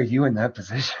 why are you in that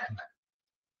position?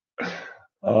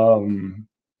 Um,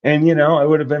 and I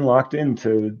would have been locked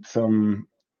into some,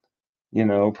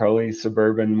 probably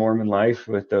suburban Mormon life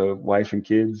with a wife and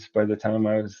kids by the time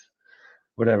I was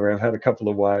whatever. I've had a couple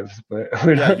of wives, but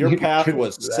we Yeah, don't your need to path get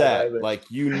was into that set. either.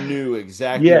 Like you knew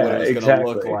exactly what Yeah, it was going to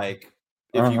look exactly. like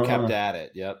if you kept Uh-huh. at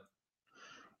it. Yep.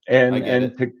 I And get it.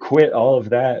 and to quit all of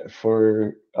that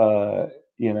for a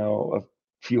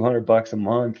few $100 a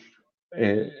month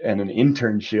and an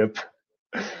internship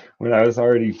when I was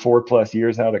already 4+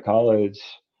 years out of college,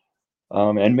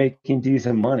 and making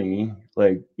decent money,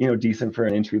 like decent for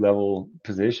an entry level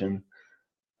position.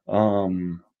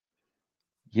 Um,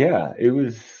 yeah, it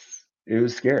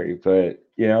was scary, but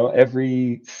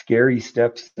every scary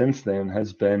step since then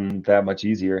has been that much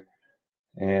easier.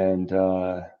 And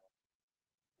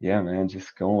yeah, man,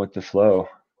 just going with the flow.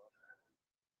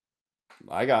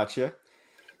 I got you.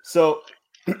 So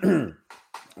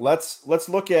let's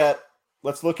look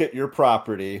at your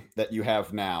property that you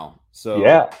have now. So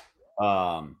Yeah.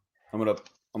 um, I'm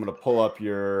gonna pull up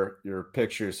your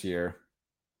pictures here.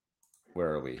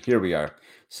 Where are we? Here we are.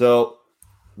 So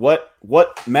what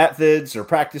methods or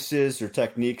practices or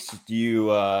techniques do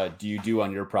you do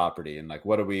on your property, and like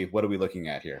what are we looking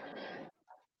at here?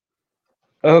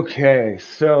 Okay,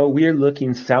 so we are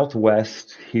looking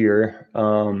southwest here,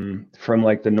 from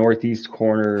like the northeast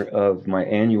corner of my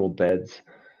annual beds.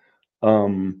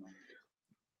 Um,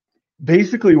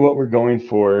 Basically, what we're going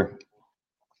for,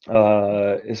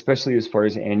 especially as far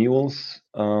as annuals,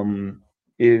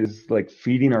 is like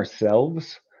feeding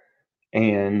ourselves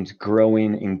and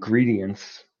growing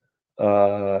ingredients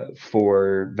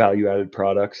for value-added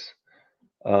products.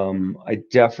 I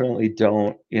definitely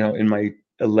don't, in my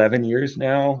 11 years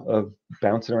now of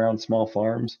bouncing around small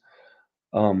farms,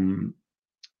 um,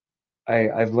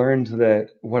 I've learned that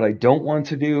what I don't want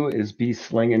to do is be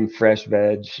slinging fresh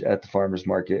veg at the farmer's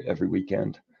market every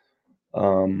weekend.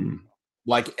 Um,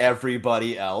 Like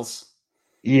everybody else.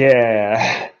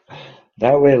 yeah,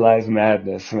 that way lies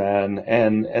madness, man,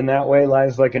 and that way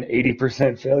lies like an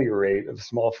 80% failure rate of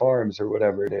small farms or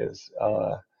whatever it is.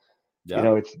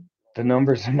 Yeah. It's the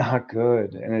numbers are not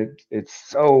good, and it's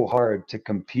so hard to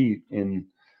compete in,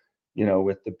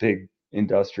 with the big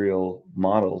industrial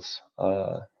models.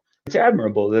 It's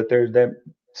admirable that that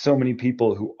so many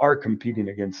people who are competing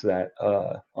against that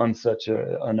on such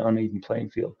an uneven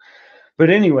playing field. But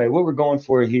anyway, what we're going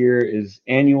for here is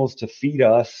annuals to feed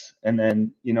us, and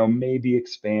then maybe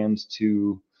expand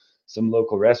to some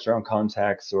local restaurant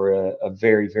contacts or a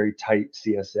very very tight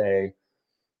CSA,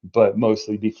 but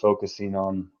mostly be focusing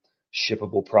on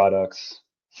shippable products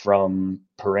from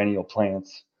perennial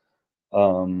plants.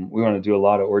 We want to do a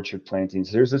lot of orchard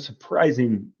plantings. There's a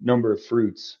surprising number of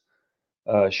fruits,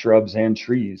 shrubs, and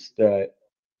trees that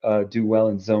do well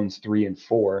in zones 3 and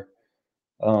 4.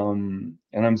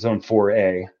 And I'm zone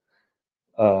 4A.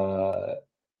 Uh,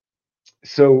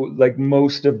 so, like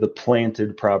most of the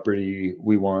planted property,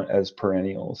 we want as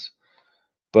perennials.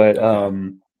 But Okay.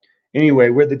 anyway,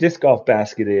 where the disc golf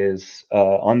basket is,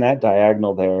 on that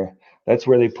diagonal there, that's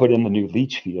where they put in the new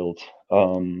leach field.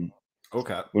 Um,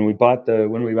 Okay. when we bought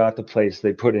the place,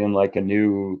 they put in like a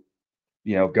new,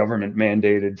 government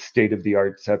mandated state of the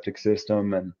art septic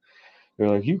system, and they're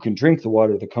like, you can drink the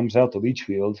water that comes out the leach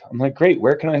field. I'm like, great.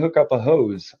 Where can I hook up a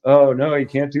hose? Oh no, you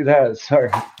can't do that.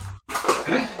 Sorry.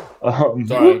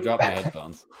 Sorry, I um, dropped my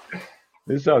headphones.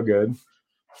 it's all good.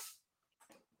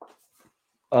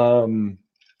 Um,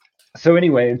 so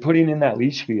anyway, in putting in that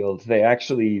leach field, they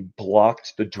actually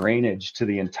blocked the drainage to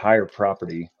the entire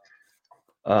property,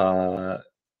 uh,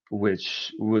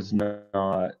 which was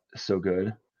not so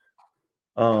good.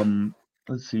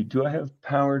 Let's see. Do I have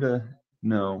power to?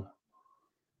 No.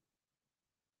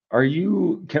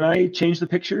 Can I change the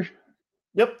picture?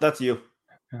 Yep, that's you.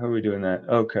 How are we doing that?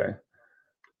 Okay.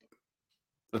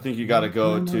 I think you got to Why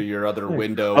go can't to I your other click?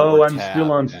 window or Oh, I'm still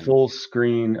tab, on and full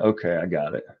screen. Okay, I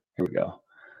got it. Here we go.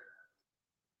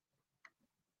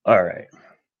 All right.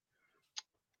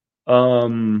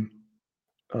 Um,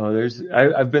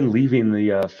 I've been leaving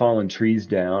the fallen trees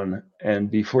down, and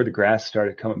before the grass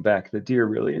started coming back, the deer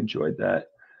really enjoyed that.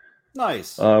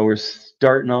 nice. We're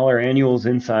starting all our annuals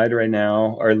inside right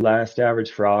now. Our last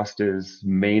average frost is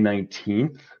May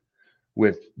 19th.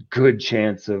 with good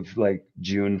chance of like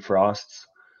June frosts.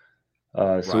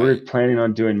 So we're Right. planning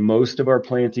on doing most of our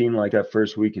planting like that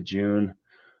first week of June.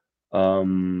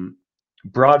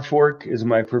 Broad fork is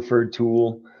my preferred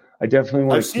tool. I definitely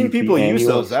want I've to seen keep the people use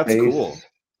annual those. That's space. cool.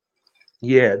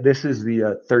 Yeah, this is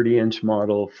the 30-inch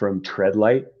model from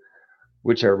Treadlight,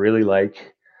 which I really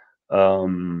like.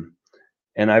 Um,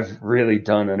 and I've really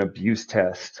done an abuse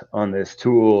test on this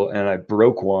tool, and I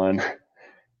broke one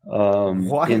in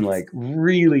What? like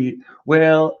really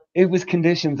well. It was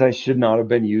conditions I should not have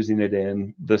been using it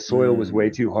in. The soil was way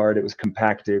Mm, too hard. It was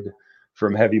compacted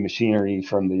from heavy machinery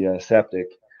from the septic.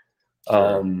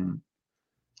 sure. Um,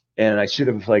 and I should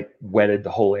have like wetted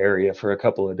the whole area for a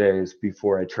couple of days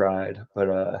before I tried. But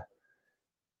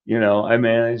I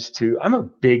managed to. I'm a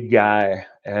big guy,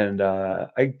 and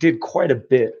I did quite a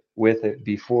bit with it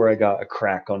before I got a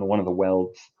crack on one of the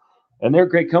welds. And they're a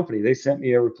great company. They sent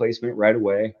me a replacement right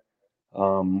away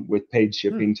with paid Hmm.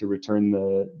 shipping to return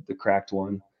the cracked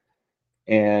one.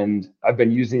 And I've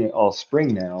been using it all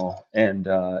spring now, and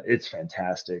it's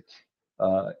fantastic.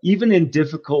 Even in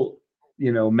difficult,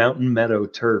 mountain meadow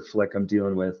turf like I'm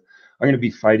dealing with, I'm going to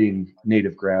be fighting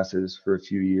native grasses for a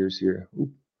few years here.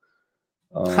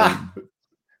 Ha! Um,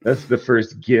 that's the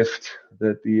first gift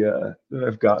that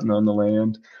I've gotten on the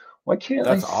land. Why can't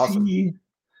I That's awesome. see?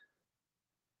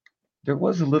 There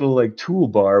was a little like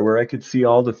toolbar where I could see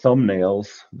all the thumbnails,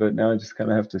 but now I just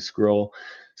kind of have to scroll.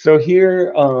 So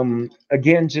here,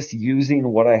 again, just using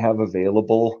what I have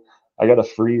available. I got a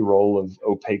free roll of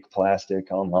opaque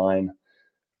plastic online.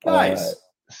 Uh, Nice.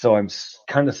 so I'm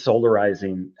kind of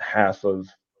solarizing half of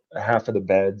the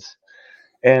beds,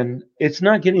 and it's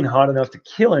not getting hot enough to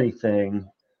kill anything,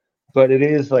 but it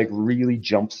is like really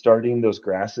jump starting those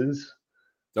grasses.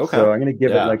 Okay. So I'm going to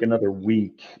give it Yeah. like another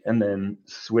week and then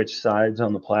switch sides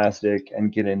on the plastic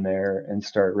and get in there and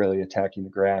start really attacking the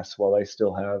grass while I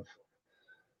still have,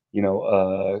 you know,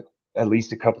 uh, at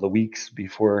least a couple of weeks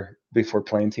before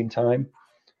planting time.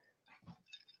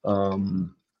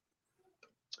 Um,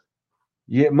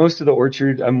 yeah, most of the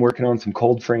orchard, I'm working on some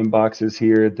cold frame boxes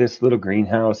here. This little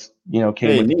greenhouse, came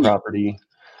Hey, with the neat. property.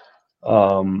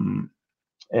 Um,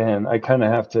 and I kind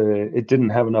of have to, it didn't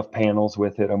have enough panels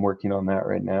with it. I'm working on that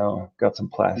right now. Got some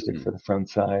plastic Hmm. for the front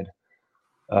side.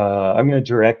 I'm going to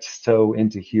direct sew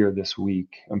into here this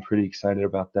week. I'm pretty excited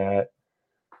about that.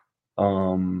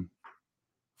 Um,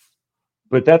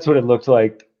 but that's what it looked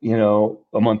like,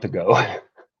 a month ago.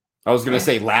 I was gonna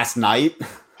say last night.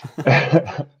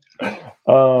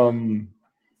 um,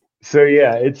 so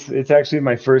yeah, it's actually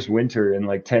my first winter in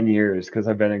like 10 years because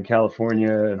I've been in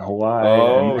California and Hawaii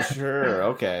and Oh, sure.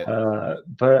 Okay.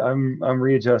 but I'm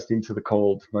readjusting to the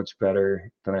cold much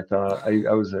better than I thought.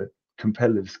 I was a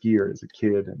competitive skier as a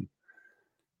kid and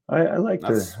I like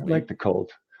That's the I like sweet. the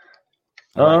cold.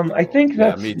 I like the I cold. think Yeah,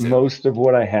 that's me too. most of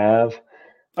what I have.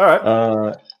 All right.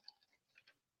 Uh,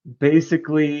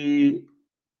 basically,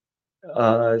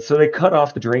 so they cut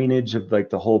off the drainage of like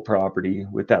the whole property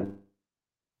with that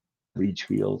leach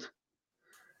field.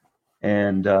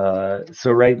 And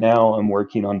so right now I'm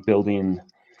working on building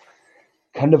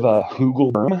kind of a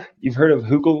hugel berm. You've heard of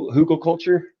hugel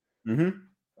culture?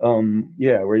 Mm-hmm.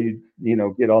 Yeah, where you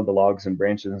get all the logs and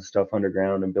branches and stuff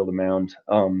underground and build a mound.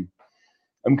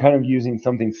 I'm kind of using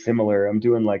something similar. I'm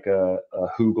doing like a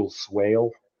hugel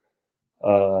swale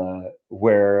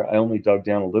where I only dug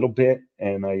down a little bit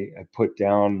and I put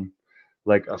down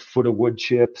like a foot of wood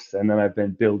chips, and then I've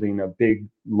been building a big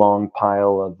long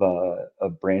pile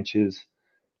of branches,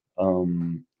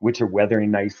 which are weathering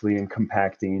nicely and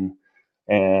compacting.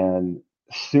 And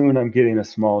soon I'm getting a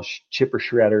small chipper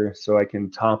shredder so I can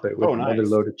top it Oh, with another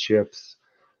nice. load of chips.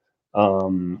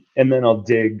 And then I'll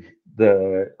dig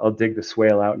the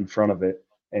swale out in front of it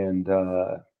and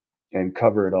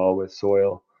cover it all with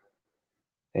soil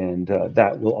and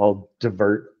that will all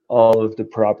divert all of the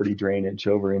property drainage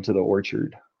over into the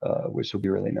orchard, which will be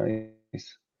really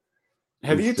nice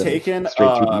Have you instead of taken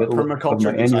straight through the a middle of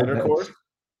my permaculture annual designer beds. course?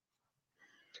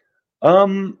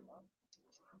 Um,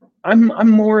 I'm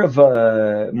more of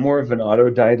an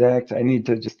autodidact. I need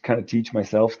to just kind of teach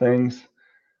myself things.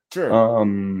 Sure.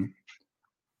 Um,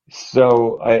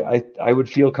 so I would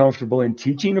feel comfortable in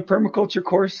teaching a permaculture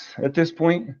course at this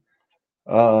point.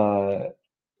 Uh,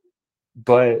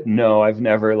 but no, I've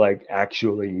never like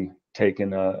actually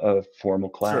taken a formal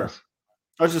Sure. class.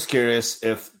 I was just curious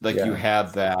if like you Yeah.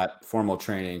 have that formal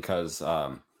training because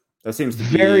that seems to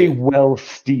Very be. well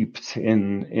steeped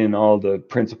in all the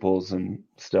principles and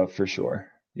stuff for sure.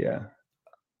 Yeah.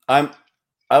 I'm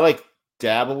I like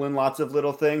dabble in lots of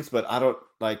little things, but I don't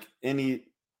like any.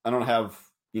 I don't have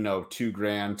 $2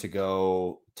 grand to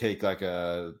go take like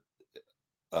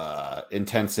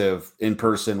intensive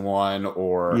in-person one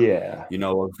or, Yeah.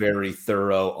 a very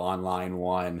thorough online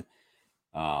one.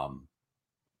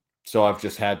 So I've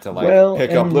just had to like Well,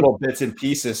 pick up and little bits and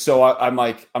pieces. So I'm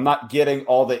like, I'm not getting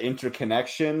all the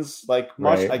interconnections like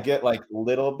much. right. I get like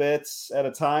little bits at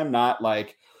a time, not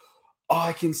like, oh,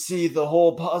 I can see the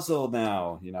whole puzzle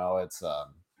now. It's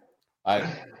I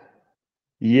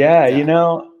Yeah,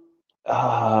 yeah.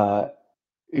 uh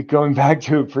going back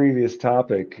to a previous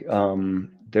topic,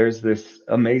 there's this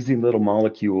amazing little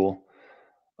molecule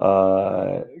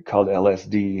called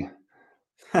LSD,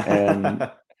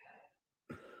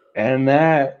 and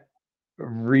that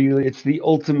really, it's the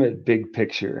ultimate big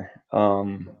picture.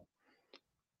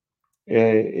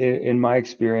 In my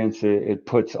experience, it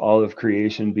puts all of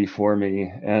creation before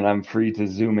me, and I'm free to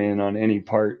zoom in on any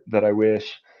part that I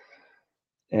wish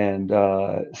and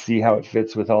see how it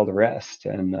fits with all the rest.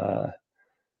 And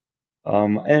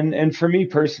for me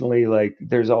personally, like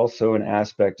there's also an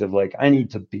aspect of like I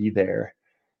need to be there,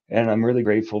 and I'm really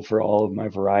grateful for all of my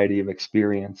variety of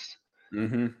experience,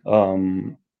 Mm-hmm.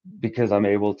 um, because I'm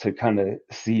able to kind of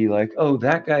see like, oh,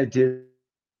 that guy did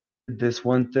this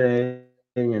one thing,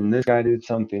 and this guy did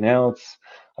something else.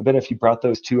 I bet if you brought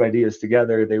those two ideas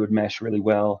together, they would mesh really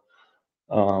well.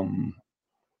 Um,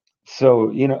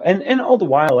 so and all the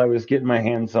while I was getting my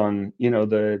hands on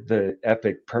the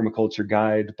epic permaculture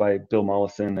guide by Bill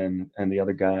Mollison and the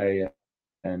other guy,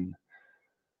 and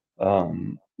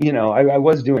I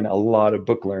was doing a lot of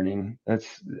book learning. I've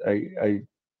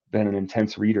been an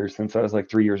intense reader since I was like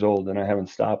 3 years old, and I haven't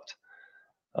stopped.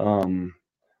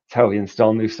 It's how we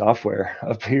install new software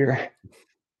up here.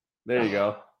 There you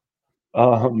go.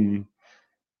 um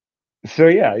so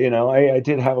yeah, I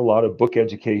did have a lot of book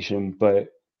education, but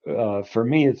for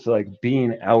me it's like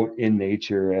being out in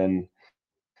nature and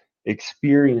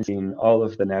experiencing all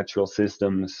of the natural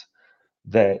systems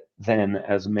that then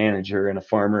as a manager and a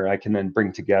farmer I can then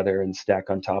bring together and stack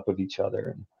on top of each other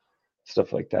and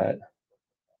stuff like that.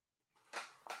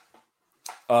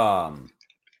 Um,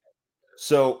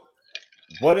 so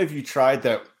what have you tried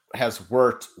that has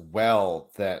worked well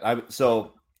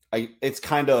it's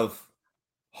kind of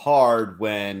hard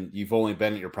when you've only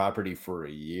been at your property for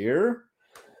a year.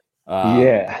 Um,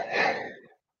 Yeah.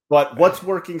 but what's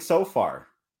working so far,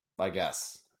 I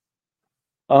guess?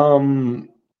 um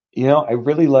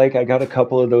I got a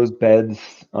couple of those beds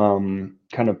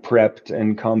kind of prepped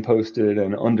and composted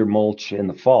and under mulch in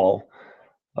the fall.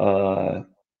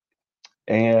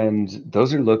 And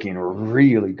those are looking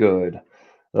really good.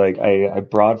 Like I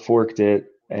broad forked it,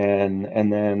 and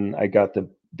then I got the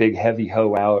big heavy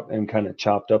hoe out and kind of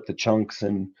chopped up the chunks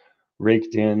and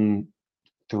raked in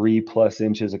 3+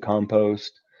 inches of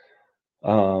compost,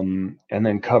 and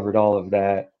then covered all of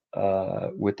that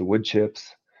with the wood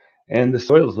chips. And the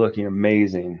soil's looking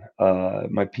amazing.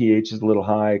 My pH is a little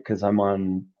high because I'm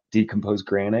on decomposed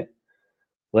granite,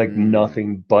 like Mm,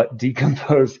 nothing but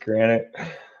decomposed granite.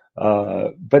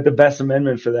 But the best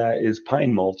amendment for that is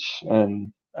pine mulch,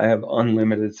 and I have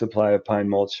unlimited supply of pine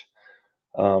mulch.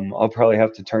 I'll probably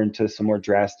have to turn to some more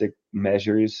drastic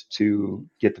measures to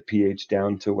get the pH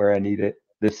down to where I need it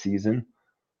this season.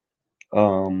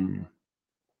 Um,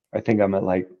 I think I'm at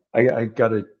like I got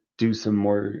to do some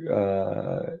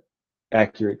more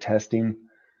accurate testing,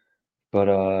 but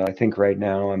I think right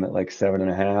now I'm at like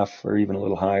 7.5 or even a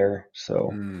little higher.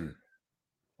 So mm,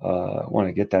 I want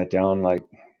to get that down like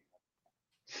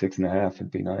 6.5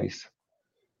 would be nice.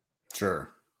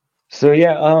 sure. So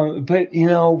yeah, but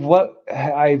what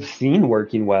I've seen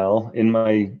working well in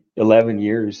my 11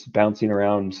 years bouncing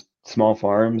around small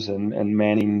farms and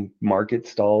manning market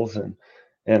stalls and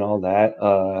all that.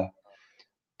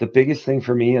 The biggest thing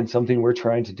for me and something we're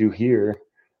trying to do here,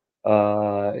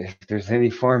 if there's any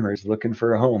farmers looking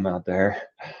for a home out there,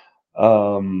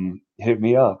 hit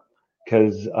me up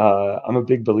because I'm a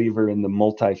big believer in the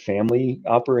multifamily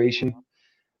operation,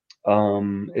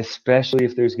 especially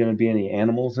if there's going to be any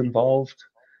animals involved.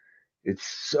 It's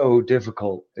so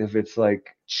difficult if it's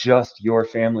like just your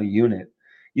family unit.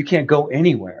 You can't go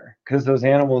anywhere because those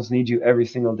animals need you every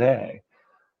single day.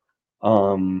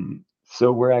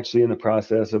 So we're actually in the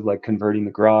process of like converting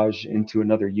the garage into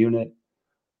another unit,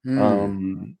 Hmm.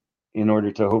 um, in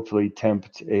order to hopefully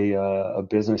tempt a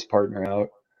business partner out.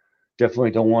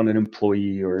 Definitely don't want an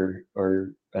employee or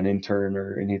an intern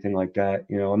or anything like that.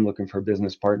 I'm looking for a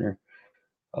business partner,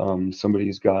 somebody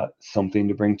who's got something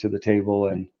to bring to the table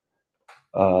and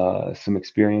some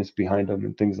experience behind them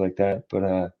and things like that.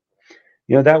 But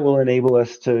that will enable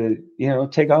us to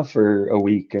take off for a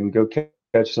week and go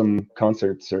catch some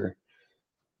concerts, or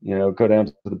go down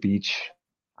to the beach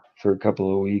for a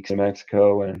couple of weeks in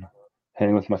Mexico and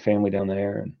hang with my family down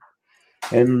there. And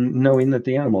and knowing that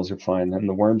the animals are fine and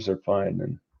the worms are fine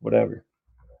and whatever.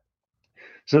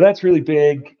 So that's really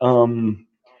big.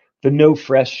 The no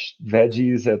fresh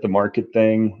veggies at the market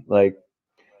thing, like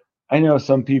I know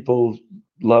some people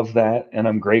love that, and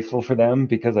I'm grateful for them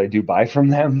because I do buy from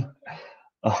them.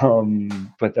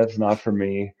 But that's not for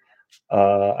me.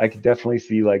 I could definitely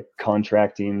see like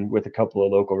contracting with a couple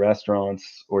of local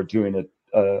restaurants or doing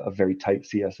a very tight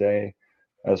CSA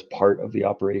as part of the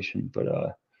operation. But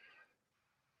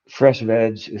fresh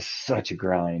veg is such a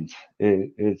grind.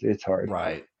 It's hard.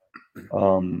 Right.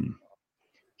 Um,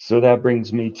 so that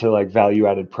brings me to like value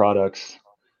added products.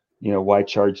 You know, why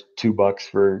charge $2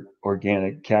 for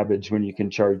organic cabbage when you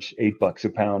can charge $8 a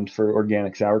pound for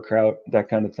organic sauerkraut, that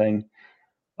kind of thing.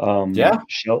 Yeah,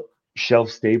 Shelf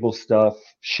stable stuff,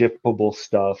 shippable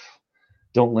stuff.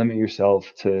 Don't limit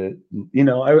yourself to, you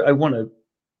know, I want to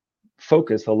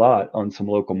focus a lot on some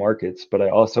local markets, but I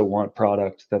also want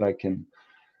product that I can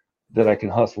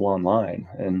hustle online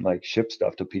and like ship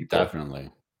stuff to people. definitely.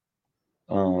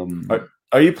 Are, Um,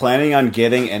 are you planning on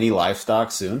getting any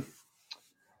livestock soon?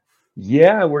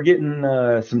 yeah, we're getting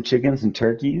some chickens and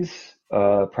turkeys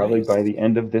probably Nice. by the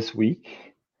end of this week.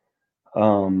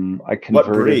 I What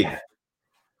converted. breed?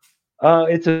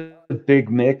 It's a big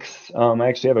mix. I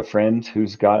actually have a friend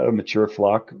who's got a mature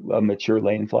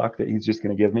laying flock that he's just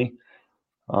going to give me.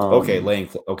 Okay, Um, laying.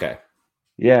 Okay.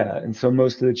 yeah, and so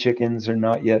most of the chickens are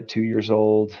not yet 2 years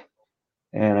old,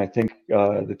 and I think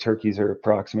the turkeys are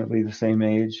approximately the same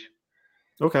age.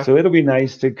 Okay. So it'll be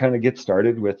nice to kind of get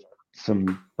started with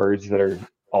some birds that are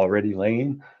already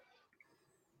laying.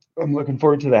 I'm looking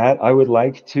forward to that. I would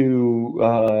like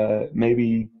to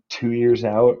maybe 2 years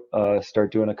out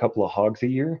start doing a couple of hogs a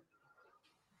year.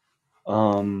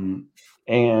 Um,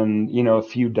 and you know, a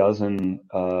few dozen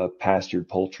pastured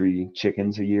poultry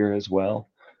chickens a year as well.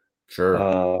 Sure.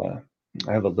 Uh,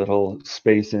 I have a little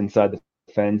space inside the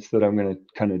fence that I'm going to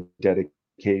kind of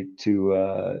dedicate to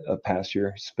a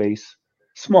pasture space,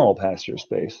 small pasture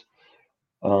space.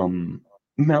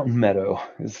 Mountain meadow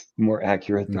is more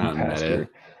accurate than Mountain meta. pasture.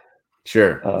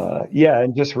 Sure. Yeah,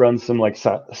 and just run some like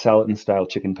Salatin style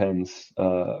chicken pens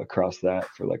across that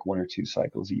for like 1 or 2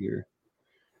 cycles a year.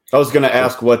 I was gonna So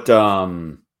ask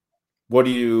what are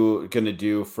you gonna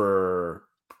do for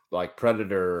like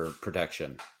predator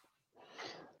protection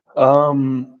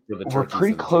for the we're turkeys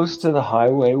pretty and the close chickens? to the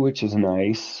highway, which is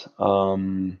nice.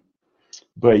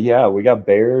 But yeah, we got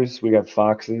bears, we got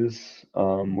foxes,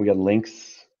 we got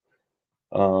lynx,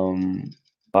 um,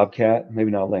 bobcat,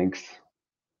 maybe not lynx,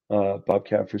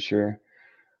 bobcat for sure.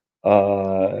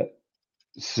 Uh,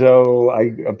 so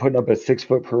I'm putting up a 6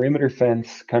 foot perimeter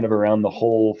fence kind of around the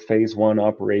whole phase one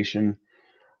operation.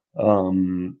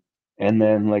 Um, and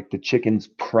then like the chicken's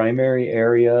primary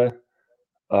area,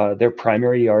 their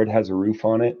primary yard has a roof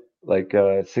on it, like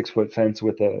a 6 foot fence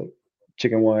with a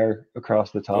chicken wire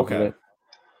across the top of Okay. it.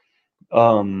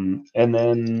 And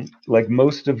then like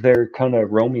most of their kind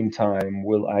of roaming time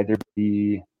will either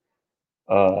be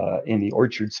in the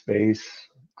orchard space.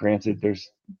 Granted,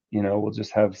 you know, we'll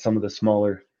just have some of the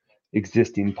smaller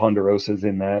existing ponderosas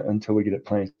in that until we get it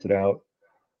planted out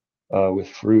with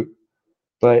fruit.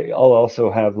 But I'll also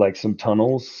have like some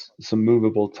tunnels, some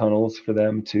movable tunnels for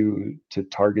them to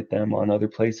target them on other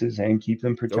places and keep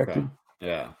them Okay. protected.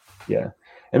 Yeah. Yeah.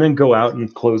 And then go out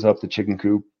and close up the chicken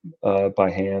coop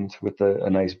by hand with a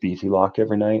nice beefy lock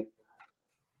every night.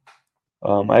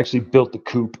 I actually built the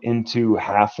coop into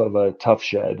half of a tough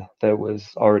shed that was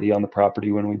already on the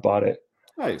property when we bought it.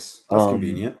 Nice. That's Um,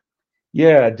 convenient.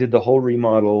 yeah, I did the whole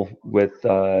remodel with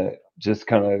just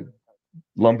kind of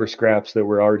lumber scraps that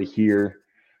were already here.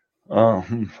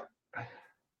 Um,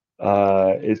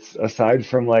 it's aside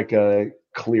from like a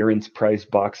clearance price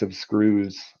box of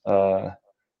screws.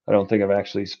 I don't think I've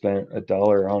actually spent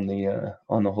 $1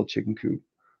 on the whole chicken coop.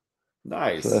 So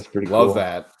Nice. that's pretty Love cool.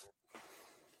 that.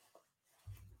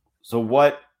 So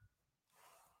what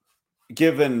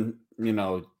given,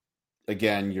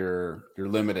 again your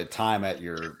limited time at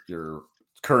your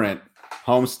current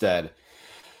homestead,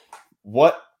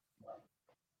 what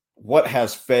what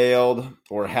has failed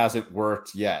or hasn't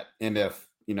worked yet? And if,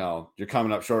 you're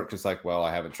coming up short because like, well,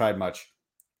 I haven't tried much,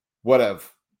 what have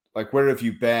like where have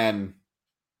you been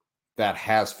that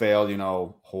has failed,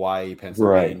 Hawaii,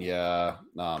 Right. Pennsylvania,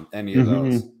 any of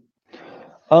those?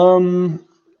 hmm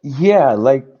yeah,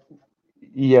 like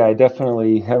yeah, I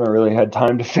definitely haven't really had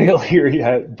time to fail here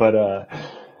yet, but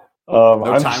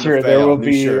No I'm time to sure there fail. will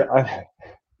New be. shirt.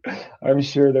 I'm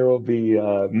sure there will be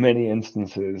many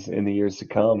instances in the years to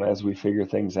come as we figure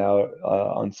things out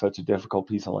on such a difficult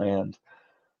piece of land.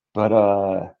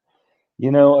 But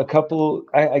A couple,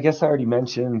 I guess I already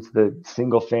mentioned the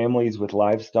single families with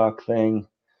livestock thing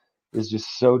is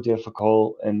just so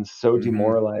difficult and so Mm-hmm.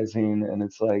 demoralizing. And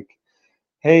it's like,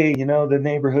 hey, the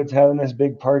neighborhood's having this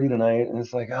big party tonight. And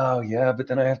it's like, oh, yeah, but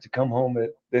then I have to come home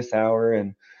at this hour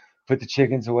and put the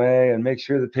chickens away and make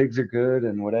sure the pigs are good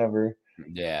and whatever.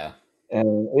 Yeah.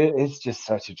 And it's just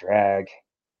such a drag.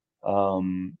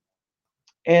 Um,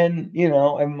 and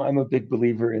I'm a big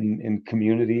believer in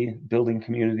community, building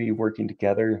community, working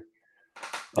together.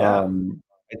 Yeah.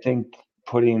 I think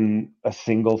putting a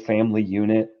single family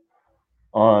unit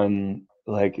on,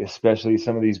 like, especially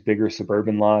some of these bigger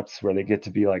suburban lots where they get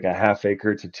to be like a half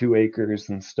acre to 2 acres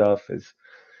and stuff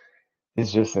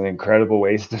is just an incredible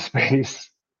waste of space.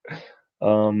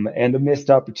 And a missed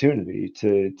opportunity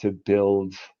to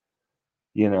build,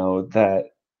 that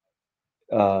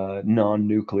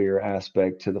non-nuclear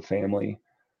aspect to the family,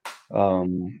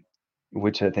 um,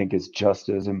 which I think is just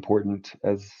as important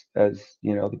as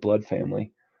the blood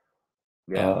family.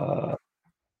 Yeah. Uh,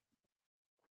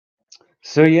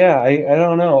 so yeah, I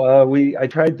don't know. I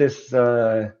tried this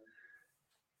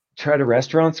tried a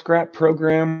restaurant scrap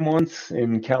program once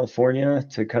in California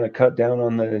to kind of cut down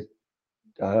on the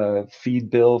feed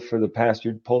bill for the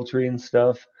pastured poultry and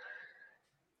stuff,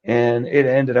 and it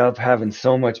ended up having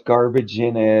so much garbage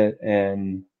in it,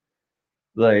 and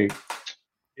like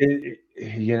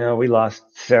we lost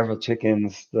several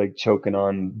chickens like choking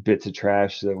on bits of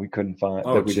trash that we couldn't find,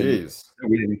 Oh, geez. that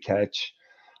we didn't catch,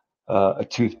 a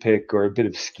toothpick or a bit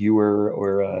of skewer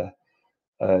or a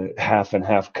half and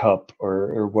half cup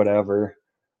or whatever.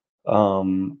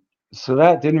 Um, so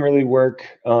that didn't really work.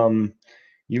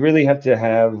 You really have to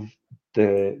have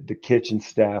the kitchen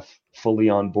staff fully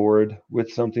on board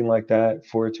with something like that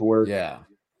for it to work. Yeah.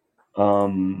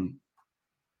 Um,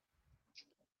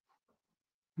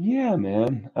 yeah,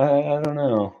 man. I don't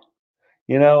know.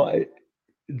 You know, I,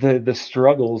 the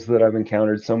struggles that I've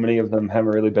encountered, so many of them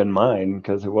haven't really been mine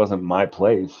because it wasn't my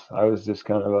place. I was just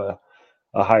kind of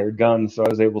a hired gun, so I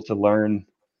was able to learn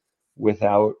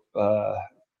without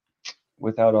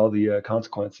without all the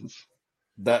consequences,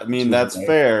 I which mean, was that's nice.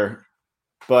 fair,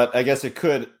 but I guess it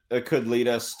could lead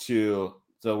us to,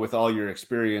 so with all your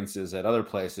experiences at other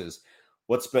places,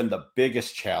 what's been the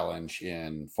biggest challenge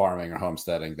in farming or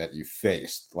homesteading that you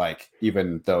faced? Like,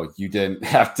 even though you didn't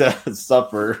have to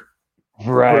suffer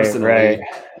Right, right. personally.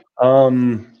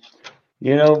 Um,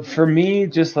 for me,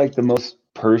 just like the most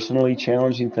personally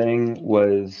challenging thing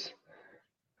was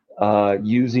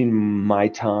using my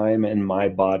time and my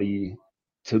body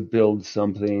to build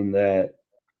something that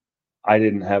I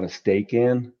didn't have a stake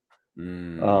in.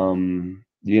 Mm,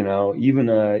 Even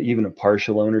a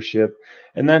partial ownership,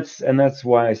 and that's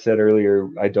why I said earlier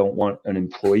I don't want an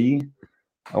employee.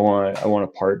 I want a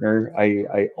partner.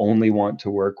 I only want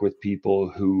to work with people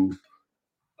who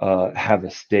have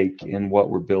a stake in what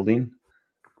we're building.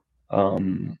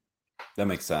 Um, that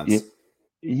makes y- sense.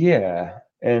 yeah,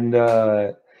 and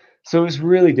so it was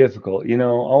really difficult.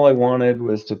 All I wanted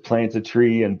was to plant a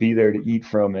tree and be there to eat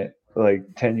from it, like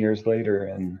 10 years later,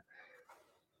 and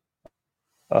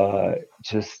uh,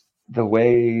 just the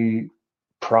way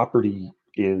property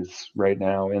is right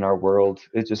now in our world,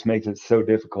 it just makes it so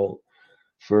difficult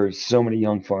for so many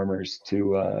young farmers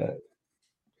to,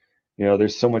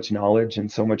 there's so much knowledge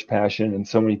and so much passion and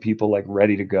so many people like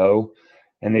ready to go,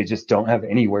 and they just don't have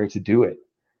anywhere to do it.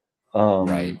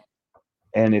 Right. Um,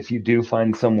 and if you do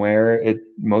find somewhere, it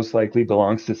most likely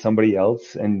belongs to somebody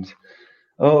else. And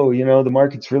oh, the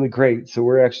market's really great, so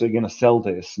we're actually going to sell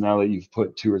this now that you've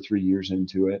put 2 or 3 years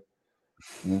into it.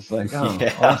 And it's like, oh,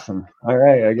 Yeah. awesome. All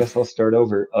right, I guess I'll start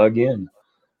over again.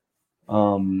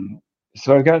 Um,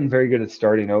 so I've gotten very good at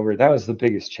starting over. That was the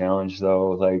biggest challenge,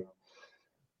 though. Like,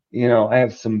 I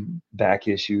have some back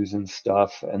issues and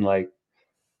stuff, and like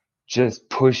just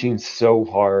pushing so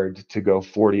hard to go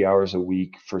 40 hours a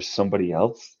week for somebody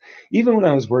else. Even when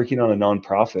I was working on a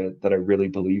nonprofit that I really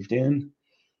believed in,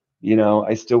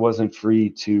 I still wasn't free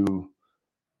to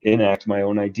enact my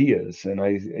own ideas. And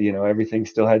everything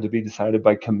still had to be decided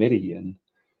by committee. And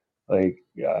like,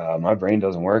 my brain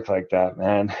doesn't work like that,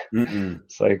 man. Mm-mm.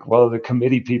 It's like, well, the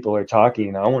committee people are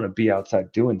talking. I want to be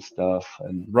outside doing stuff.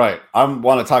 And Right. I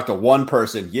want to talk to one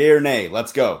person. Yay or nay?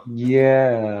 Let's go.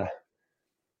 yeah,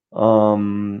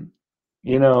 um,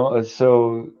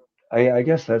 so I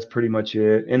guess that's pretty much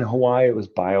it. In Hawaii, it was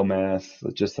biomass,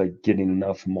 just like getting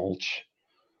enough mulch,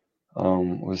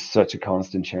 was such a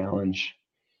constant challenge.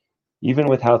 Even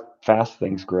with how fast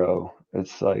things grow,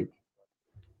 it's like,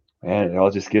 man, it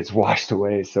all just gets washed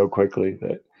away so quickly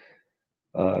that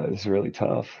it's really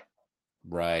tough.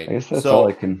 Right. I guess that's all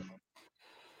I So can.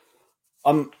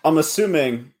 I'm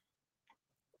assuming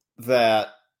that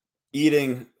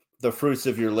eating the fruits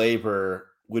of your labor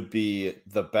would be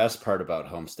the best part about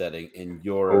homesteading in Oh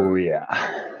your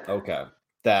yeah. okay.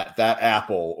 That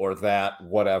apple or that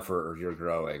whatever you're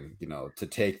growing, to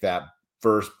take that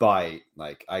first bite,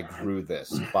 like I grew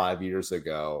this 5 years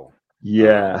ago.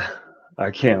 Yeah.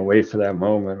 I can't wait for that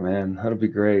moment, man. That'll be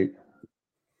great.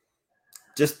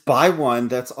 Just buy one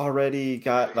that's already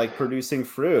got like producing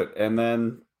fruit and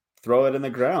then throw it in the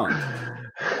ground.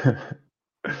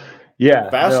 Yeah,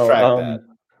 Fast no, track that.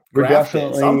 we're Graft it,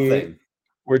 definitely something.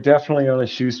 we're definitely on a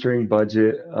shoestring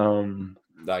budget.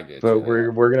 I get But you. Yeah.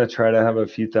 we're gonna try to have a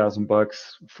few $1,000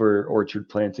 for orchard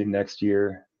planting next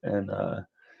year, and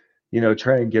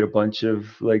try and get a bunch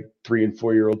of like 3 and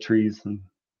 4 year old trees and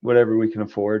whatever we can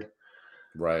afford.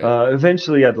 Right.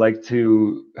 Eventually, I'd like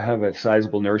to have a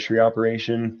sizable nursery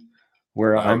operation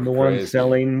where That I'm would the be one crazy.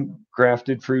 selling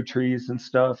grafted fruit trees and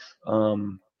stuff,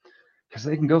 because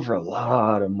they can go for a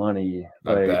lot of money.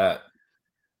 I Like, bet.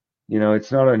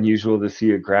 it's not unusual to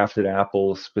see a grafted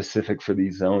apple specific for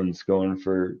these zones going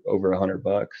for over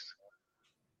 $100.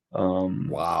 Um,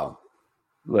 Wow.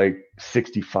 like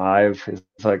 65 is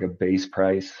like a base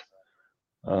price.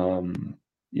 Um,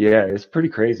 yeah, it's pretty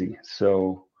crazy.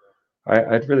 So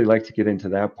I'd really like to get into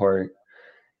that part.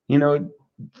 You know,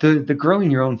 the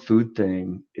growing your own food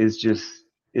thing is just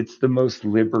it's the most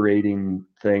liberating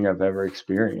thing I've ever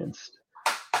experienced.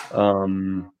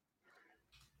 Um,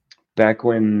 back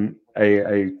when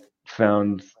I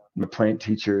found my plant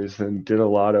teachers and did a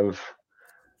lot of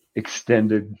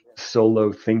extended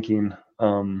solo thinking,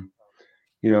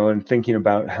 and thinking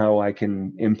about how I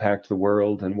can impact the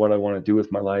world and what I want to do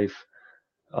with my life,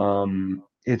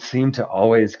 it seemed to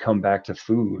always come back to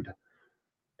food.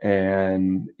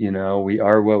 And, we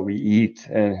are what we eat,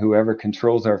 and whoever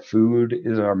controls our food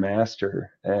is our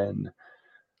master. And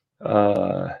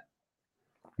uh,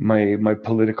 my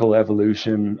political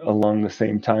evolution along the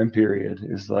same time period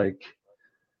is like,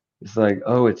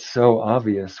 oh, it's so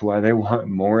obvious why they want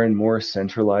more and more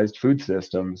centralized food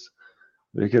systems,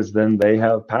 because then they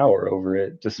have power over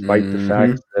it, despite the Hmm.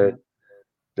 fact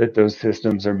that those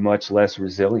systems are much less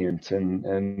resilient,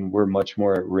 and we're much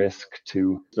more at risk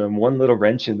to one little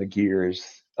wrench in the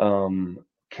gears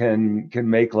can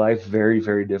make life very,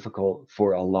 very difficult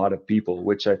for a lot of people,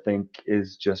 which I think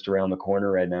is just around the corner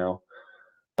right now.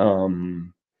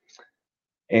 Um,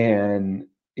 and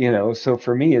so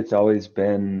for me, it's always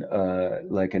been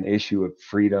like an issue of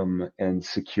freedom and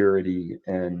security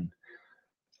and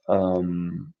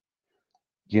um,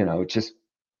 just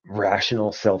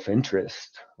rational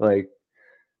self-interest. Like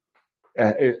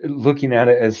looking at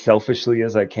it as selfishly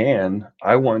as I can,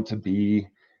 I want to be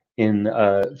in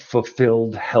a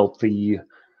fulfilled, healthy,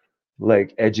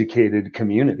 like educated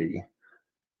community.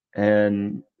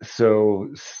 And so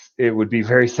it would be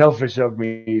very selfish of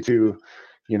me to,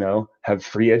 have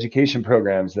free education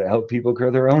programs that help people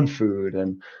grow their own food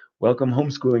and welcome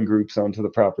homeschooling groups onto the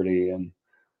property. And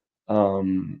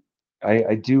um,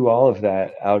 I do all of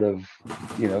that out of,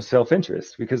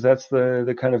 self-interest, because that's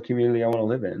the kind of community I want to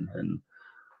live in. And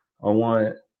I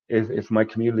want, if my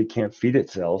community can't feed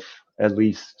itself, at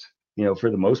least, for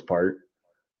the most part,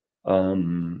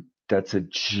 that's a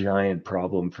giant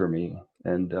problem for me.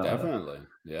 And Definitely.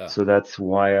 Yeah. so that's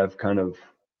why I've kind of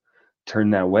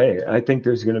turned that way. I think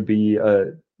there's going to be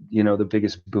the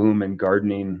biggest boom in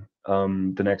gardening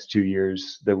the next 2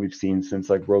 years that we've seen since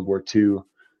like World War II,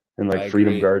 and I like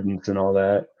freedom agree. gardens and all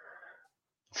that.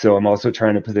 So I'm also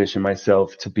trying to position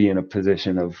myself to be in a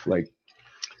position of like,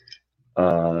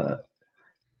 uh,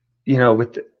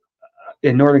 with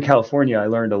in Northern California, I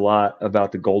learned a lot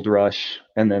about the gold rush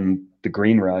and then the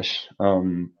green rush,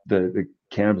 the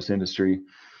cannabis industry.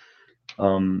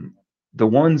 Um, the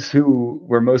ones who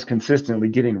were most consistently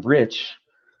getting rich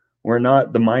were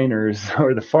not the miners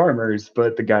or the farmers,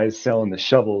 but the guys selling the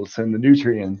shovels and the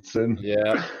nutrients and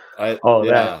Yeah. all of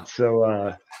that. Yeah. So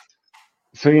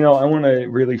I want to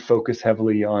really focus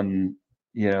heavily on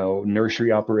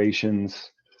nursery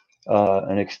operations,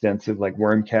 an extensive like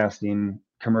worm casting,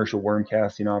 commercial worm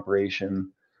casting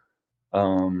operation,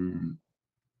 um,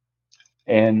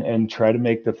 and try to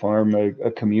make the farm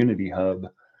a community hub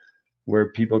where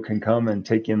people can come and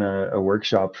take in a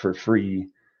workshop for free.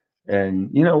 And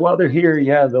while they're here,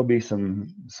 yeah, there'll be some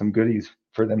goodies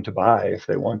for them to buy if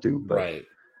they want to, but Right.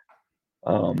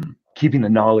 keeping the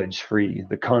knowledge free,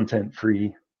 the content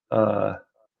free, uh,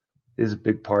 is a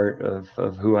big part of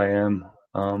who I am.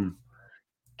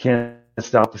 Can't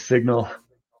stop the signal.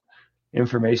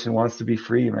 Information wants to be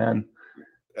free, man.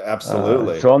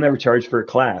 Absolutely. So I'll never charge for a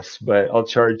class, but I'll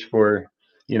charge for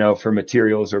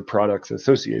materials or products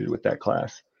associated with that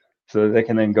class. so that they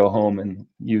can then go home and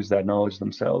use that knowledge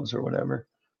themselves or whatever.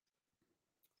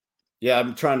 Yeah,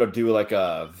 I'm trying to do like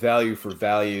a value for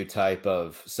value type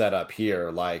of setup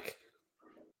here. Like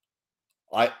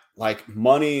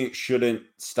money shouldn't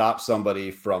stop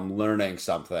somebody from learning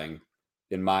something,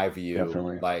 in my view.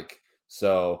 Definitely.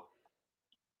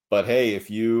 But hey, if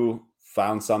you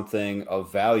found something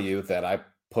of value that I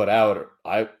put out,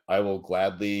 I will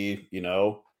gladly,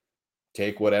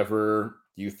 take whatever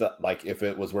you thought. Like if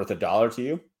it was worth $1 to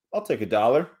you, I'll take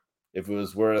 $1. If it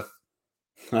was worth,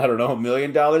 I don't know,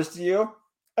 $1,000,000 to you,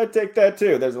 I'd take that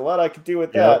too. There's a lot I could do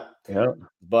with Yep. that. Yep.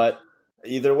 But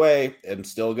either way, I'm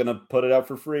still gonna put it out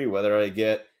for free, whether I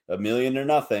get $1 million or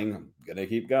nothing. I'm gonna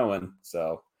keep going.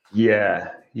 So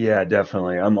Yeah, yeah,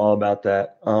 definitely. I'm all about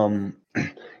that.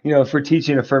 If we're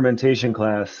teaching a fermentation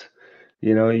class,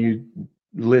 you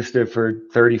list it for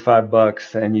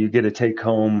 $35 and you get to take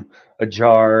home a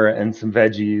jar and some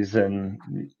veggies and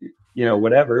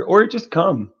whatever, or just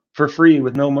come for free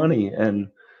with no money and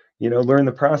learn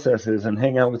the processes and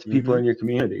hang out with people in your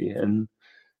community and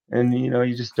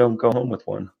you just don't go home with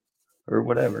one or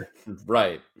whatever.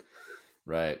 right.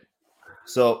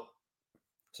 So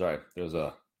sorry, there's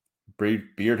a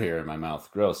beard hair in my mouth.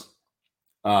 Gross.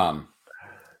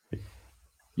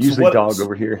 Usually dog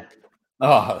over here.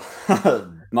 Oh,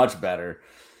 much better.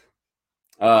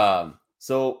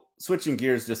 So switching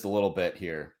gears just a little bit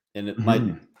here, and it might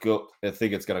go. I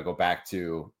think it's going to go back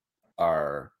to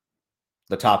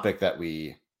the topic that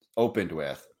we opened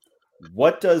with.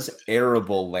 What does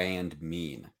arable land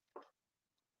mean?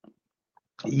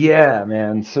 Yeah,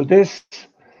 man. So this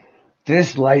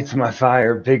lights my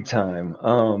fire big time.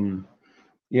 And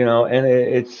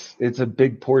it's a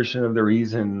big portion of the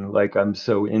reason like I'm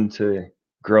so into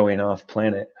growing off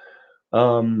planet.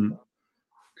 Um,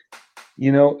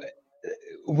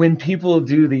 when people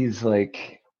do these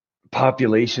like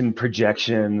population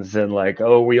projections and like,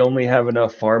 oh, we only have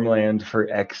enough farmland for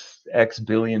X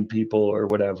billion people or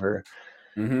whatever,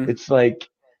 it's like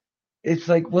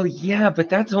well, yeah, but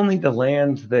that's only the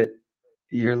land that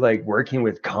you're like working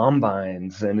with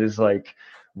combines and is like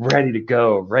ready to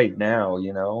go right now.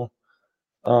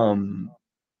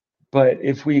 But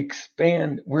if we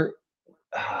expand, we're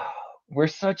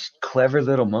such clever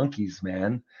little monkeys,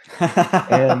 man.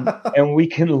 And we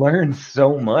can learn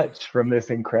so much from this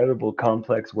incredible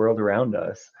complex world around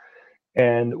us.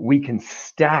 And we can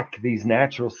stack these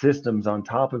natural systems on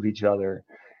top of each other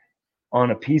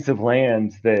on a piece of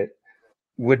land that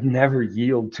would never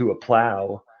yield to a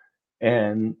plow.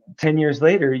 And 10 years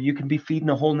later, you can be feeding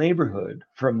a whole neighborhood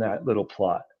from that little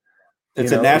plot.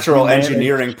 It's a natural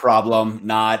engineering problem,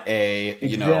 not a,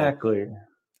 exactly.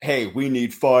 Hey, we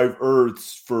need 5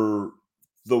 Earths for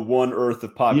the 1 Earth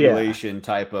of population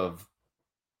type of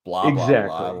blah, blah,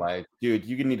 blah. Like, dude,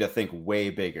 you need to think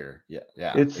way bigger. Yeah.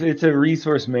 It's a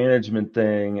resource management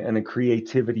thing and a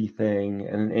creativity thing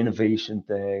and an innovation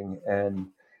thing.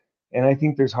 And I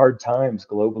think there's hard times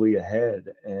globally ahead.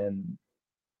 And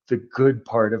the good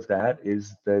part of that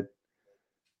is that,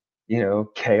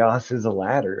 chaos is a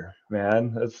ladder,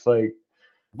 man. That's like,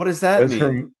 what does that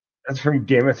mean? That's from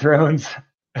Game of Thrones.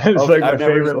 It's like my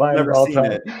favorite line of all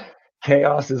time.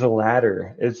 Chaos is a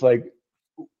ladder. It's like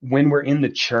when we're in the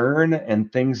churn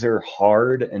and things are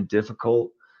hard and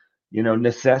difficult,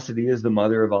 necessity is the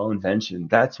mother of all invention.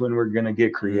 That's when we're going to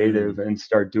get creative and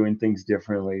start doing things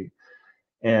differently.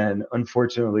 And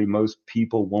unfortunately, most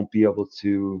people won't be able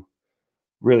to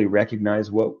really recognize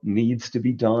what needs to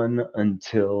be done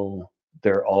until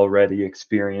they're already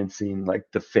experiencing like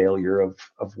the failure of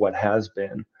what has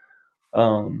been.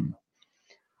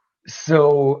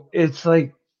 So it's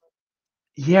like,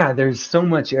 yeah, there's so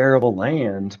much arable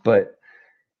land, but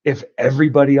if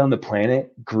everybody on the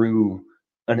planet grew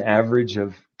an average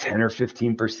of 10 or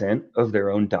 15% of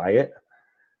their own diet,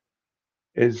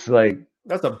 it's like,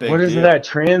 that's a big what does deal. that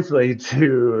translate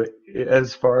to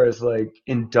as far as like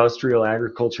industrial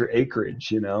agriculture acreage,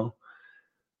 that's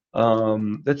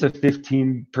a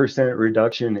 15%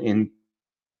 reduction in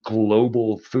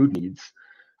global food needs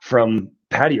from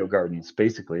patio gardens.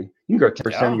 Basically, you can grow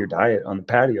 10% of your diet on the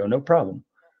patio, no problem.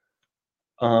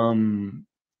 And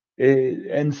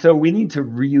so we need to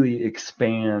really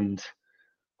expand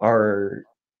our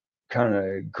kind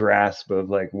of grasp of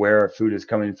like where our food is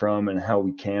coming from and how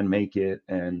we can make it.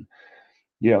 And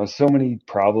so many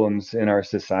problems in our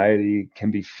society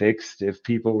can be fixed if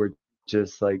people were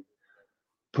just like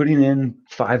putting in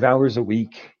 5 hours a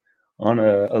week on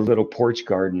a little porch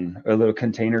garden, a little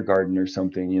container garden or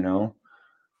something. Can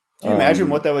you imagine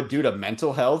what that would do to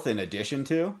mental health in addition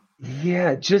to?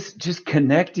 Yeah, just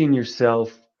connecting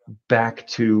yourself back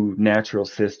to natural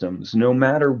systems, no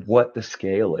matter what the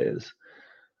scale is.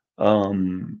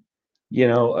 5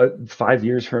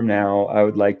 years from now, I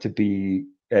would like to be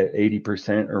at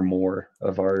 80% or more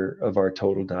of our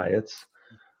total diets.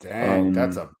 Dang,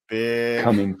 that's a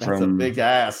Coming big from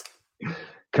ask.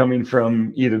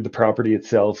 either the property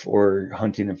itself or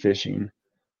hunting and fishing.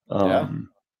 Yeah.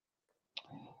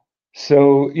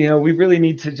 So, we really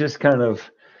need to just kind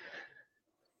of,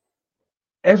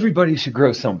 everybody should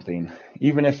grow something,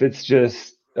 even if it's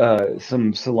just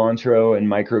some cilantro and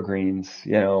microgreens,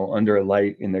 under a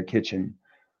light in their kitchen.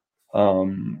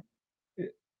 Um,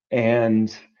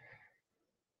 and,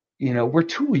 we're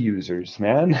tool users,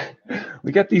 man.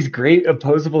 We got these great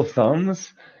opposable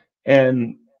thumbs,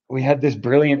 and we had this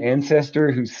brilliant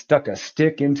ancestor who stuck a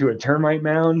stick into a termite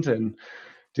mound. And,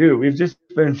 dude, we've just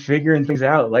been figuring things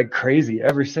out like crazy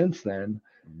ever since then.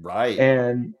 Right.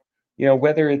 And,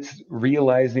 whether it's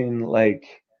realizing like,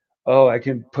 oh, I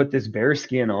can put this bear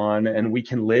skin on and we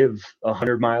can live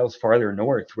 100 miles farther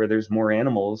north where there's more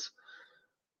animals.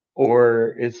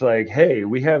 Or it's like, hey,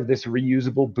 we have this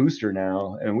reusable booster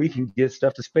now and we can get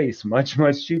stuff to space much,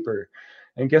 much cheaper.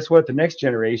 And guess what? The next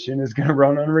generation is going to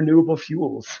run on renewable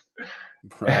fuels.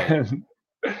 Right.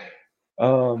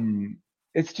 And,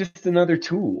 it's just another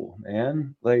tool,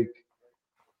 man. Like,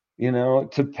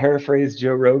 to paraphrase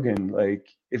Joe Rogan, like,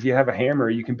 if you have a hammer,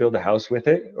 you can build a house with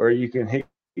it, or you can hit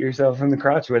yourself in the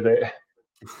crotch with it.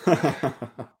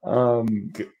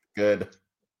 Good.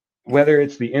 Whether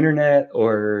it's the internet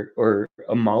or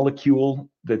a molecule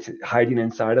that's hiding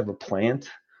inside of a plant,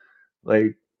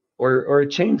 like, or a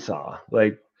chainsaw,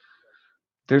 like,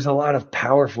 there's a lot of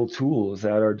powerful tools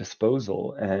at our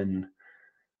disposal, and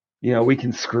we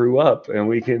can screw up and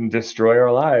we can destroy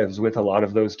our lives with a lot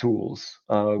of those tools,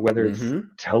 whether it's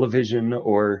television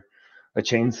or a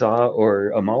chainsaw or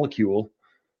a molecule,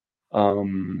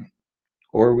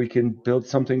 or we can build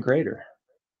something greater.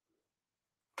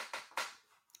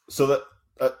 So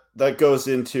that goes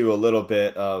into a little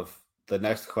bit of the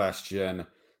next question.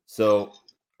 So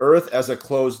Earth as a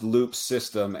closed loop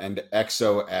system and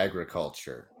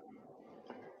exo-agriculture.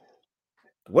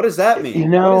 What does that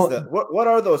mean? What is that? What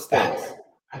are those things?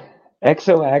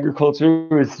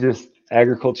 Exo-agriculture is just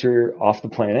agriculture off the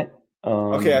planet.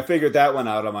 Okay, I figured that one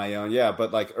out on my own. Yeah,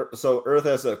 but like, so Earth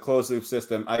as a closed loop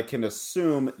system, I can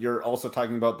assume you're also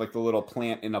talking about like the little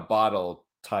plant in a bottle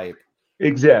type.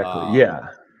 Exactly. Yeah.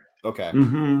 Okay.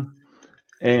 Mm-hmm.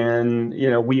 And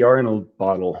we are in a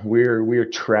bottle. We're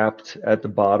trapped at the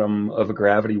bottom of a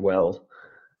gravity well,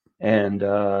 and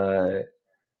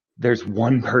there's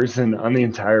one person on the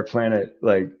entire planet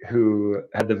like who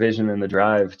had the vision and the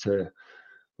drive to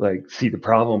like see the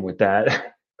problem with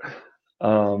that.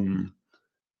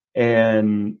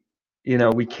 And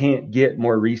we can't get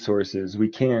more resources, we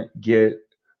can't get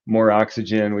more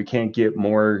oxygen, we can't get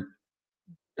more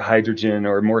hydrogen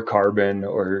or more carbon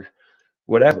or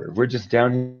whatever. We're just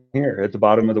down here at the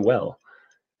bottom of the well,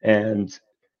 and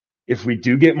if we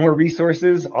do get more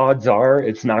resources, odds are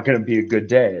it's not going to be a good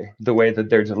day the way that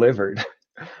they're delivered.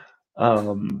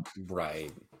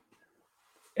 Right.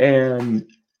 And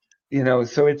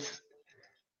so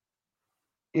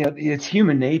it's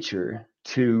human nature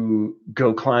to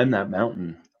go climb that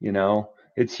mountain.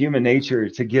 It's human nature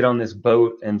to get on this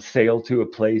boat and sail to a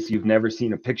place you've never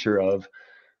seen a picture of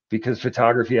because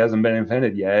photography hasn't been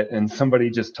invented yet and somebody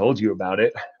just told you about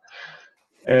it.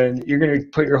 And you're going to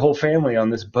put your whole family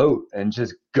on this boat and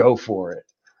just go for it.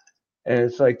 And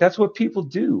it's like, that's what people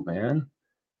do, man.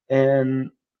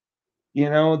 And,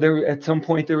 there at some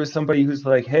point there was somebody who's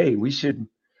like, hey, we should,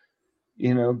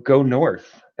 go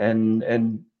north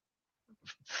and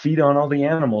feed on all the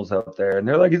animals up there. And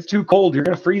they're like, it's too cold. You're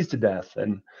going to freeze to death.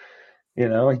 And, he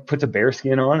puts a bear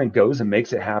skin on and goes and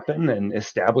makes it happen and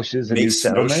establishes a new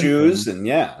settlement. Snowshoes and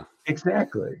yeah.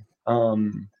 Exactly.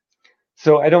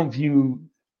 So I don't view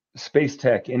space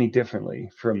tech any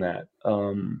differently from that.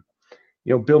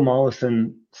 Bill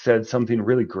Mollison said something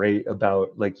really great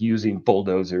about like using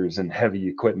bulldozers and heavy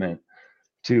equipment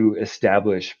to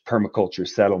establish permaculture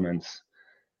settlements.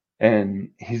 And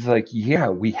he's like, yeah,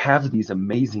 we have these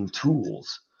amazing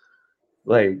tools,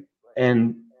 like,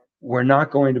 and we're not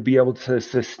going to be able to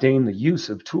sustain the use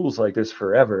of tools like this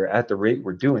forever at the rate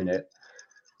we're doing it.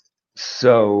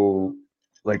 So,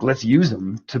 like, let's use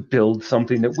them to build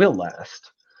something that will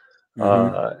last.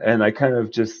 And I kind of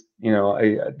just,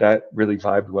 that really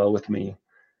vibed well with me.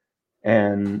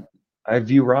 And I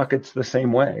view rockets the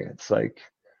same way. It's like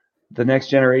the next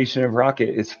generation of rocket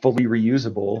is fully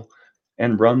reusable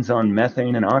and runs on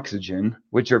methane and oxygen,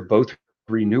 which are both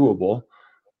renewable.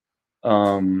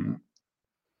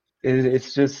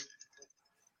 It's just,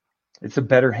 It's a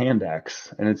better hand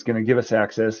axe, and it's going to give us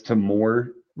access to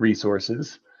more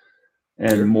resources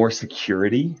and Sure. more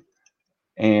security,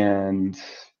 and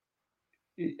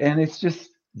it's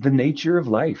just the nature of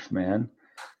life, man.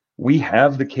 We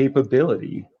have the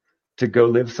capability to go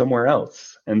live somewhere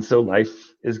else, and so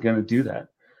life is going to do that.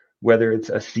 Whether it's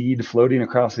a seed floating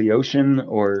across the ocean,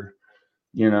 or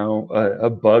a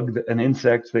bug, an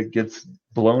insect that gets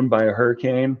blown by a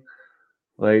hurricane,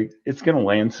 like it's going to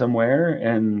land somewhere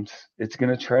and it's going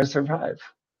to try to survive.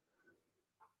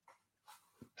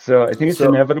 So I think it's So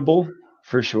inevitable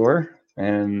for sure,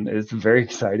 and it's very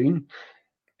exciting.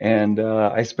 And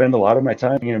I spend a lot of my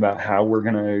time thinking about how we're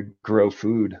going to grow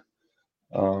food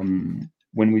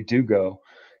when we do go.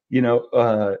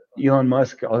 Elon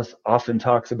Musk often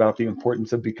talks about the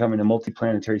importance of becoming a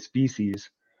multiplanetary species,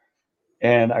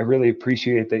 and I really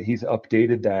appreciate that he's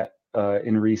updated that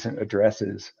in recent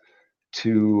addresses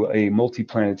to a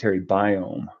multiplanetary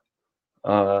biome,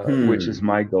 which is hmm.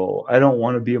 my goal. I don't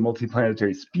want to be a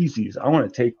multiplanetary species. I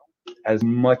want to take as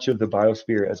much of the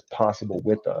biosphere as possible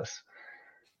with us,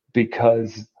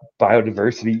 because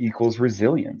biodiversity equals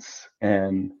resilience.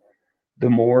 And the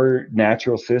more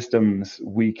natural systems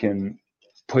we can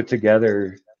put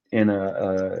together in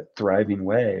a thriving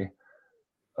way,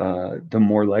 the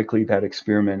more likely that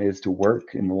experiment is to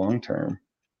work in the long term.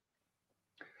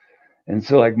 And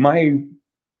so, like, my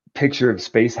picture of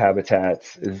space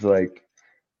habitats is like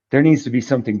there needs to be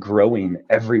something growing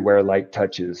everywhere light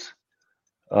touches.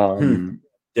 Hmm. Um,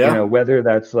 Yeah. whether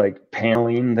that's like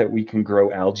paneling that we can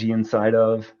grow algae inside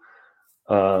of,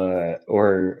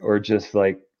 or just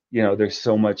like, there's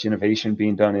so much innovation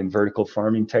being done in vertical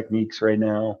farming techniques right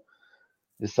now.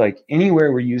 It's like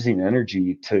anywhere we're using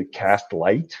energy to cast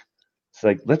light, it's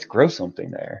like let's grow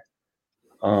something there.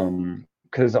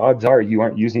 Because odds are you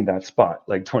aren't using that spot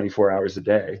like 24 hours a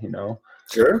day.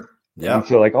 Sure. And Yeah.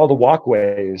 so like all the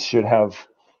walkways should have,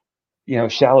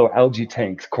 shallow algae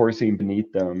tanks coursing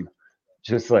beneath them,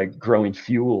 just like growing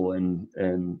fuel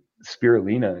and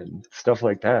spirulina and stuff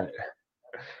like that.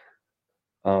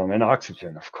 And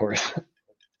oxygen, of course.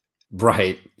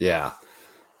 Right. Yeah.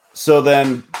 So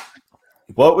then,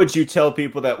 what would you tell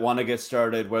people that want to get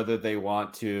started, whether they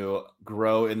want to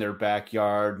grow in their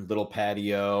backyard, little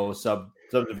patio,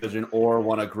 subdivision, or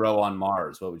want to grow on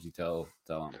Mars? What would you tell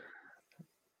them?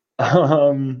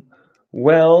 um,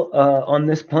 well, on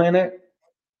this planet,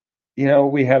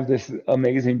 we have this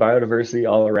amazing biodiversity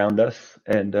all around us,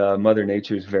 and Mother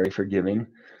Nature is very forgiving.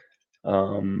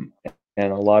 Um,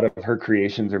 and a lot of her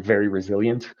creations are very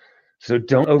resilient. So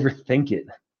don't overthink it.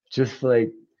 Just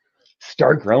like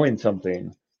start growing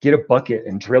something. Get a bucket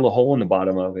and drill a hole in the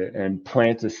bottom of it and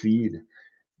plant a seed.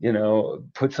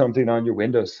 Put something on your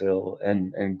windowsill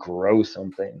and grow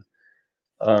something.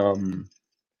 Um,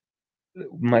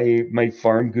 my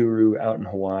farm guru out in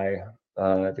Hawaii,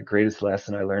 the greatest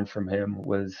lesson I learned from him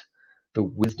was the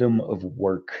wisdom of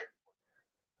work.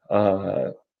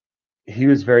 Uh, he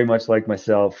was very much like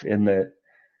myself in that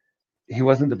he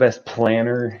wasn't the best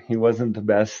planner. He wasn't the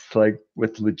best like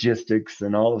with logistics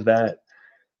and all of that.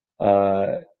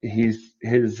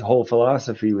 His whole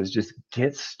philosophy was just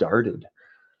get started.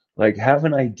 Like have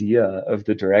an idea of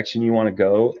the direction you want to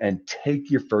go and take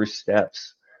your first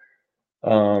steps.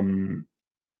 Um,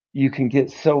 you can get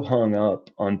so hung up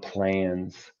on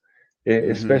plans,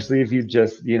 Mm-hmm. especially if you've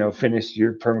just finished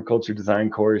your permaculture design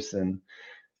course, and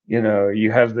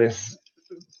you have this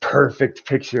perfect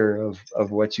picture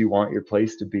of what you want your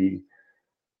place to be.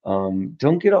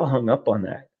 Don't get all hung up on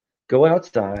that. Go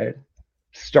outside,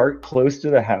 start close to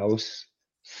the house,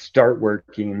 start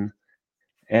working,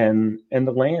 and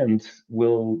the land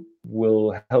will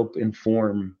help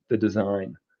inform the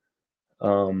design.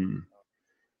 Um,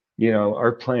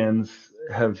 our plans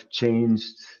have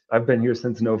changed. I've been here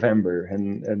since November,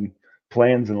 and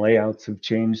plans and layouts have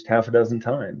changed half a dozen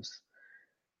times.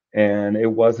 And it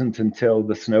wasn't until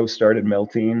the snow started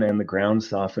melting and the ground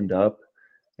softened up,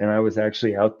 and I was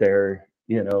actually out there,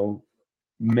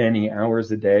 many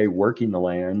hours a day working the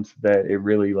land, that it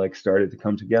really like started to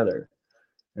come together.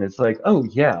 And it's like, oh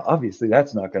yeah, obviously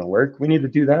that's not going to work. We need to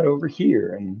do that over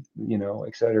here, and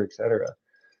et cetera, et cetera.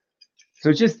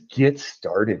 So just get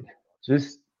started.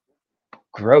 Just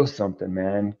grow something,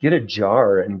 man. Get a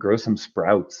jar and grow some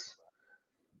sprouts.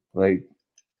 Like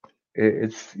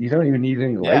it's you don't even need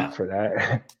any light Yeah, for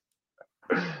that.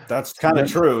 that's You kind of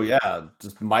don't, true. Yeah,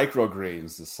 just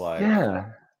microgreens. It's like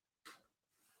yeah,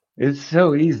 it's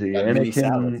so easy, got and it mini can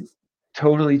salads.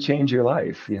 totally change your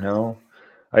life.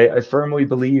 I firmly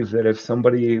believe that if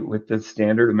somebody with the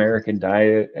standard American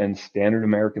diet and standard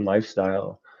American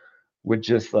lifestyle would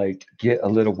just like get a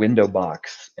little window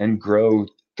box and grow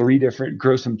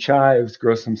grow some chives,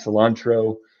 grow some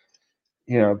cilantro,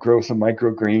 grow some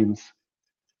microgreens.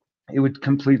 It would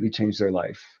completely change their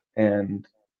life and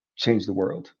change the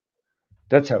world.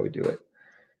 That's how we do it.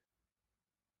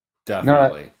 Not,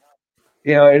 Definitely.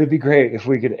 it'd be great if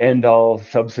we could end all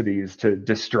subsidies to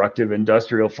destructive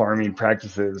industrial farming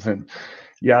practices and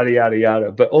yada, yada,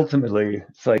 yada. But ultimately,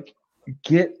 it's like,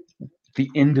 get the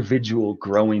individual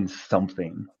growing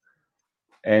something,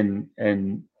 and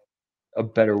a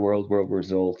better world will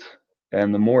result.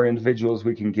 And the more individuals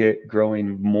we can get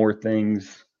growing more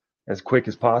things as quick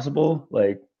as possible,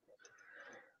 like,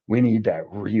 we need that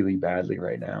really badly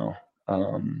right now.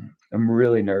 I'm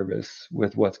really nervous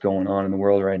with what's going on in the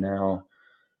world right now.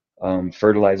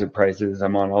 Fertilizer prices.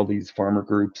 I'm on all these farmer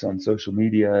groups on social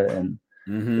media, and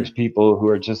Mm-hmm. there's people who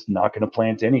are just not going to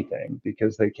plant anything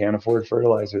because they can't afford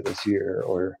fertilizer this year,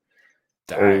 or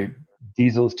Dang.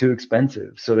 diesel's too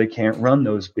expensive, so they can't run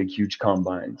those big, huge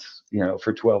combines,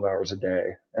 for 12 hours a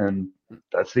day. And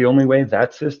that's the only way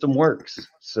that system works.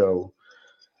 So,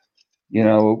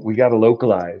 we got to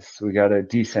localize, we got to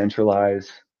decentralize.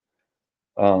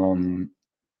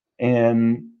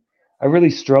 And I really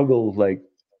struggle, like,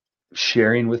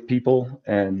 sharing with people.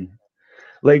 And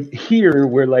like, here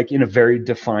we're like in a very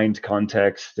defined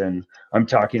context, and I'm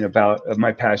talking about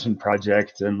my passion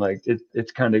project, and like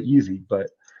it's kind of easy.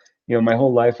 But my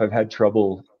whole life I've had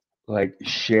trouble, like,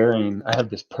 sharing. I have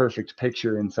this perfect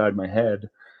picture inside my head.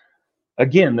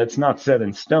 Again, that's not set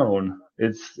in stone.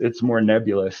 It's more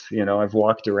nebulous. I've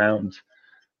walked around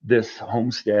this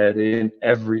homestead in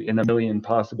a million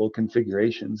possible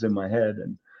configurations in my head,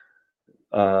 and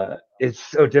it's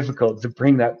so difficult to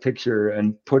bring that picture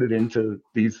and put it into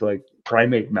these, like,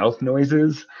 primate mouth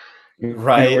noises in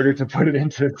Right. order to put it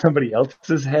into somebody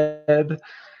else's head.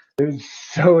 It's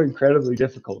so incredibly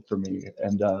difficult for me.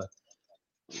 And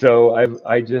so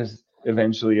I just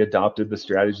eventually adopted the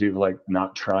strategy of, like,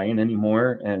 not trying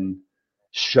anymore and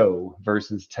show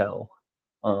versus tell.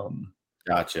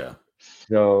 Gotcha.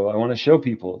 So I want to show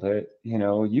people that,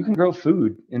 you can grow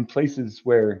food in places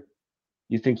where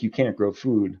you think you can't grow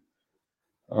food.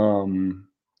 We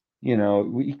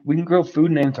can grow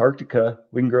food in Antarctica.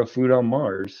 We can grow food on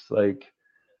Mars. Like,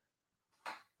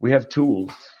 we have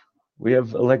tools, we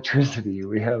have electricity,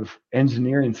 we have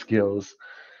engineering skills.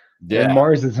 And Yeah.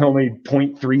 Mars is only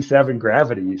 0.37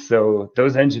 gravity. So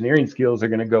those engineering skills are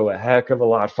going to go a heck of a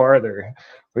lot farther,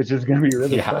 which is going to be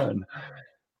really Yeah. fun.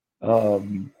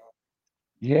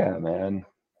 Yeah, man.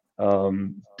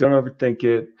 Don't overthink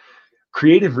it.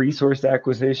 Creative resource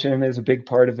acquisition is a big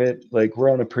part of it. Like,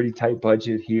 we're on a pretty tight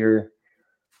budget here.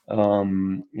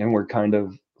 And we're kind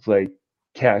of, like,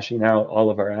 cashing out all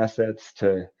of our assets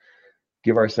to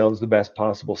give ourselves the best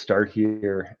possible start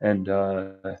here. And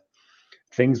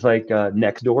things like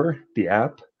Nextdoor, the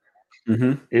app,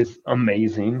 Mm-hmm. is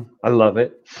amazing. I love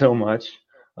it so much.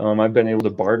 I've been able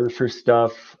to barter for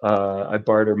stuff. I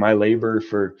barter my labor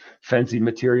for fencing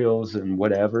materials and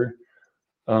whatever.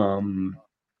 Um,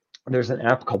 there's an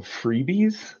app called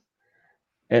Freebies,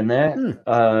 and that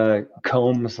Hmm.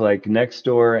 combs, like,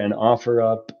 Nextdoor and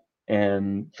OfferUp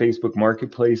and Facebook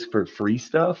Marketplace for free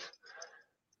stuff,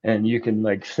 and you can,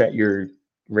 like, set your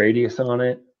radius on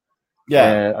it.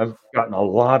 Yeah. And I've gotten a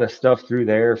lot of stuff through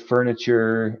there,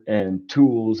 furniture and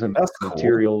tools and That's cool.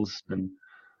 materials, and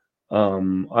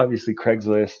obviously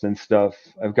Craigslist and stuff.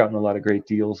 I've gotten a lot of great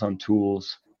deals on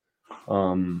tools.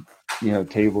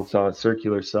 Table saw,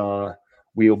 circular saw,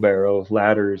 wheelbarrow,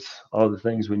 ladders, all the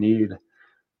things we need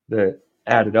that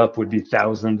added up would be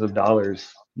thousands of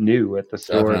dollars new at the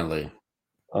store. Definitely.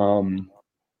 Um,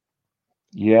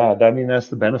 yeah, that's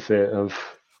the benefit of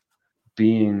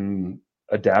being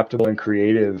adaptable and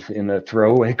creative in a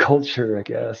throwaway culture, I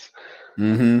guess.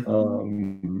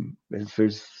 Mm-hmm.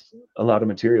 There's a lot of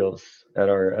materials at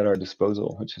our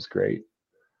disposal, which is great.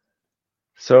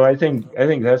 So I think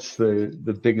that's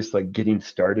the biggest, like, getting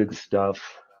started stuff.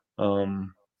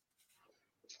 Um,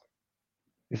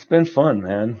 it's been fun,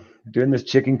 man. Doing this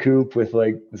chicken coop with,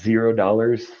 like,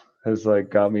 $0 has, like,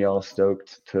 got me all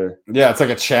stoked to. Yeah, it's like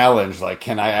a challenge. Like,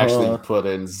 can I actually Uh, put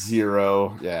in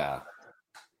zero? Yeah.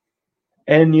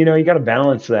 and you got to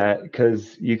balance that,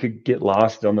 because you could get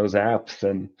lost on those apps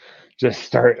and just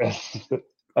start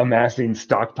amassing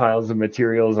stockpiles of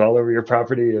materials all over your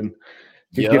property, and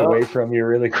could get Yep. away from you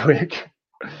really quick.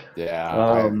 Yeah.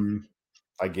 Um,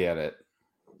 I get it.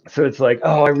 so it's like,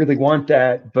 oh, I really want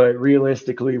that, but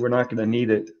realistically, we're not going to need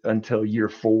it until year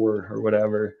 4 or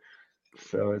whatever.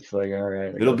 So it's like, all right,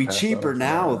 I got It'll to be pass on cheaper it for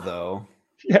now, now. though.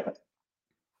 Yeah,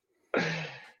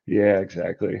 yeah,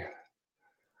 exactly.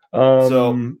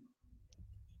 So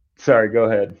Sorry, go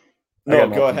ahead. I no, got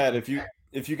go nothing. ahead. If you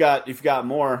if you got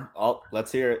more,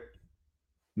 let's hear it.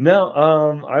 No,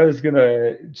 I was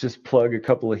gonna just plug a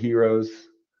couple of heroes.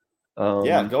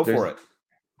 Yeah, go There's for it.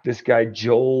 this guy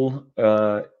Joel.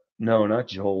 No, not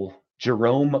Joel.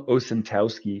 Jerome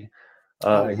Osentowski.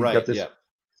 Oh, He's got right. this. Yeah.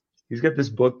 He's got this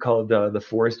book called The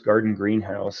Forest Garden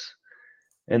Greenhouse,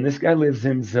 and this guy lives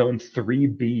in Zone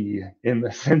 3B in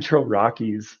the Central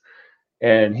Rockies,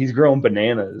 and he's growing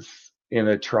bananas in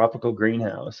a tropical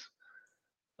greenhouse.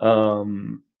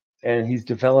 Um, and he's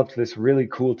developed this really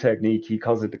cool technique. He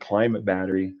calls it the climate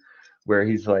battery, where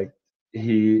he's like,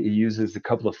 he uses a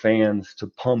couple of fans to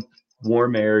pump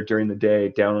warm air during the day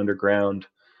down underground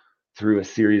through a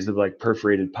series of like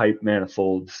perforated pipe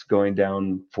manifolds going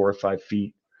down 4 or 5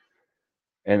 feet.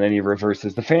 And then he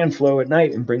reverses the fan flow at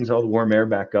night and brings all the warm air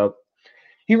back up.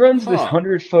 He runs this Huh.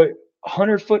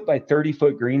 100 foot by 30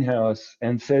 foot greenhouse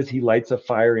and says he lights a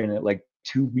fire in it like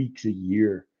 2 weeks a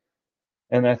year.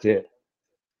 And that's it.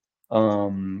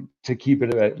 To keep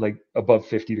it at like above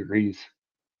 50 degrees.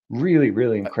 Really,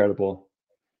 really incredible.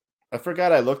 I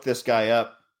forgot I looked this guy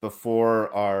up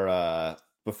before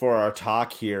our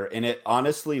talk here, and it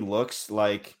honestly looks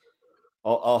like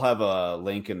I'll have a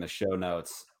link in the show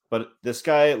notes. But this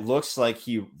guy looks like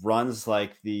he runs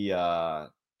like the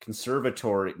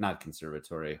conservatory, not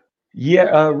conservatory,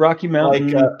 Yeah, Rocky like Mountain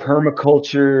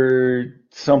permaculture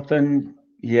something.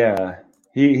 Yeah,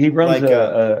 he runs like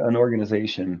an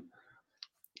organization.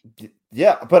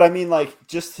 yeah, but I mean, like,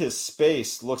 just his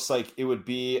space looks like it would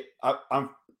be. I'm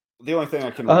the only thing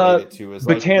I can relate it to is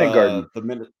like Botanic garden. the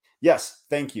minute. Yes,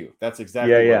 thank you. That's Yeah,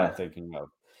 exactly what I'm yeah, thinking of.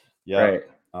 Yep.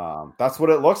 right. That's what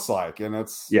it looks like, and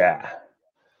Yeah,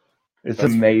 it's that's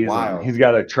amazing. wild. He's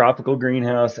got a tropical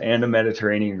greenhouse and a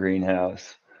Mediterranean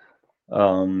greenhouse,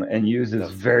 and uses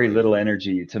That's very really little cool.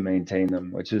 energy to maintain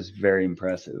them, which is very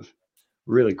impressive.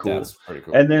 Really That's cool. pretty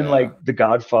cool. And then Yeah. like the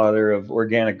godfather of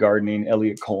organic gardening,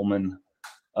 Elliot Coleman.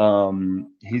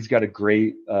 He's got a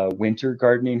great winter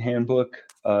gardening handbook,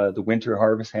 the Winter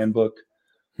Harvest Handbook.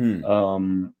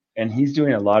 Hmm. And he's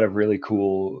doing a lot of really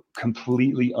cool,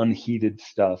 completely unheated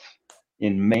stuff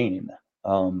in Maine,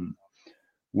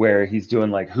 where he's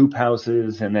doing like hoop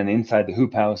houses, and then inside the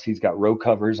hoop house, he's got row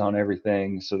covers on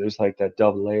everything. So there's like that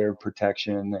double layer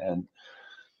protection, and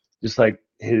just like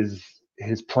his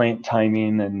plant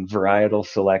timing and varietal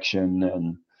selection,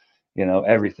 and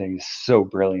everything is so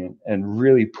brilliant and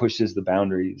really pushes the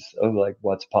boundaries of like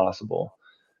what's possible.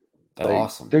 That's Like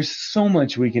awesome. there's so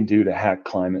much we can do to hack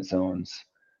climate zones.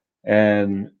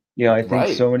 And I think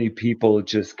Right. so many people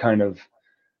just kind of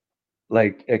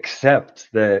like accept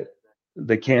that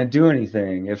they can't do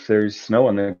anything if there's snow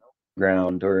on the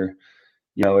ground, or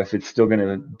if it's still going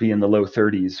to be in the low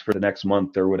 30s for the next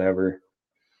month or whatever.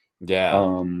 Yeah.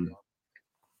 um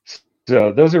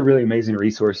so those are really amazing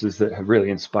resources that have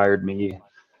really inspired me.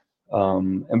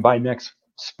 And by next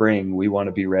spring, we want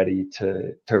to be ready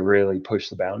to really push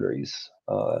the boundaries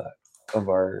of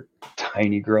our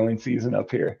tiny growing season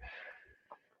up here.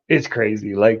 It's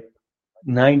crazy. Like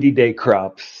 90-day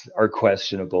crops are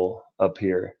questionable up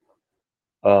here.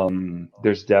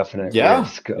 There's definite Yeah.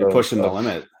 risk You're pushing the of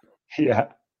limit. yeah.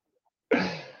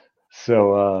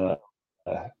 So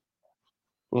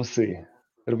we'll see.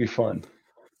 It'll be fun.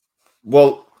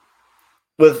 Well,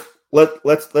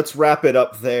 let's wrap it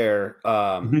up there.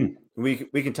 Mhm. We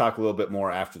can talk a little bit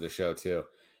more after the show too.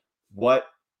 What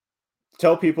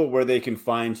Tell people where they can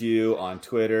find you on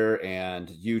Twitter and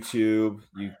YouTube.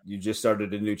 You just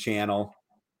started a new channel.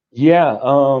 Yeah,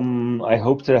 I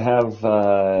hope to have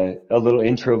a little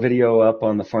intro video up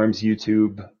on the farm's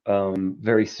YouTube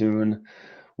very soon.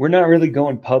 We're not really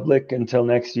going public until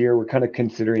next year. We're kind of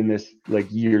considering this like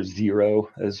year zero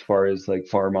as far as like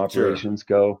farm Sure. operations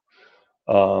go.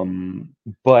 Um,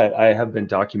 but I have been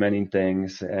documenting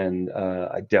things, and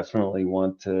I definitely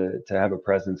want to have a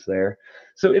presence there.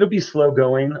 So it'll be slow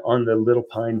going on the Little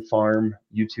Pine Farm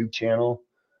YouTube channel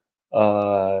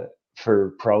uh,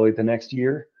 for probably the next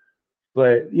year.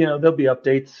 But there'll be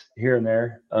updates here and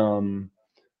there. I'm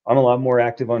a lot more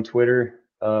active on Twitter.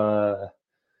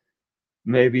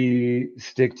 Maybe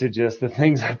stick to just the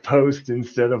things I post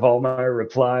instead of all my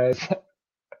replies.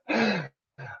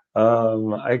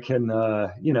 I can,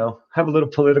 have a little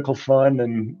political fun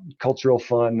and cultural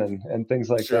fun and things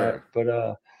like that. Sure.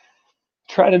 But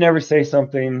try to never say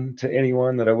something to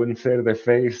anyone that I wouldn't say to their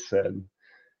face. And,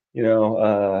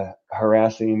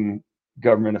 harassing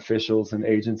government officials and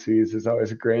agencies is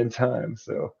always a grand time.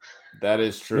 So, That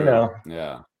is you true. know,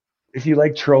 Yeah. if you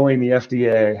like trolling the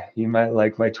FDA, you might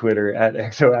like my Twitter at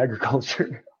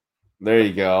exoagriculture. There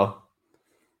you go.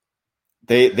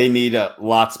 They need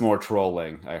lots more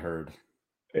trolling, I heard.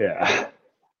 Yeah.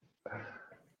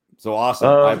 So awesome.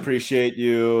 I appreciate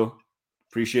you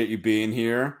being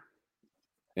here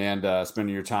and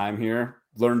spending your time here.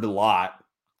 Learned a lot.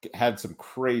 Had some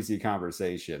crazy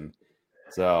conversation.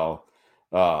 So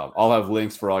I'll have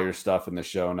links for all your stuff in the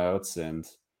show notes, and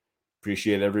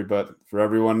appreciate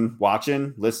everyone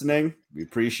watching, listening. We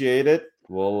appreciate it.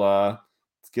 We'll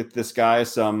let's get this guy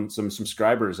some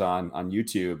subscribers on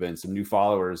YouTube and some new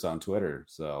followers on Twitter.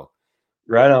 So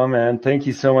right on, man. Thank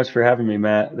you so much for having me,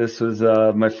 Matt. This was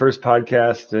my first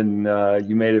podcast, and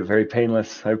you made it very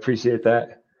painless. I appreciate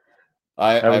that.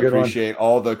 I Have a good one. appreciate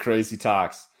all the crazy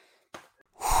talks.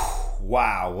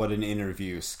 Wow, what an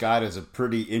interview. Scott is a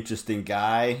pretty interesting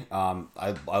guy.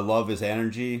 I love his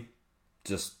energy.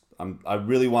 Just I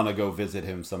really want to go visit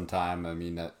him sometime. I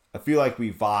mean, I feel like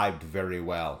we vibed very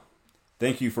well.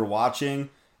 Thank you for watching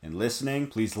and listening.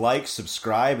 Please like,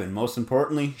 subscribe, and most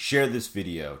importantly, share this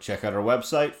video. Check out our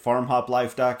website,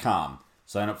 farmhoplife.com.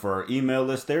 Sign up for our email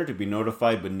list there to be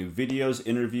notified when new videos,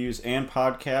 interviews, and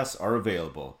podcasts are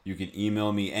available. You can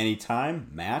email me anytime,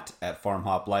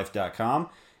 matt@farmhoplife.com.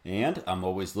 And I'm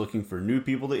always looking for new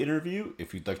people to interview.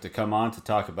 If you'd like to come on to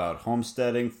talk about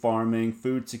homesteading, farming,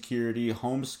 food security,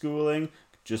 homeschooling,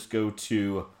 just go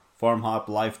to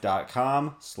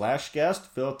farmhoplife.com/guest,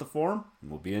 fill out the form,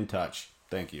 and we'll be in touch.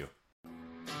 Thank you.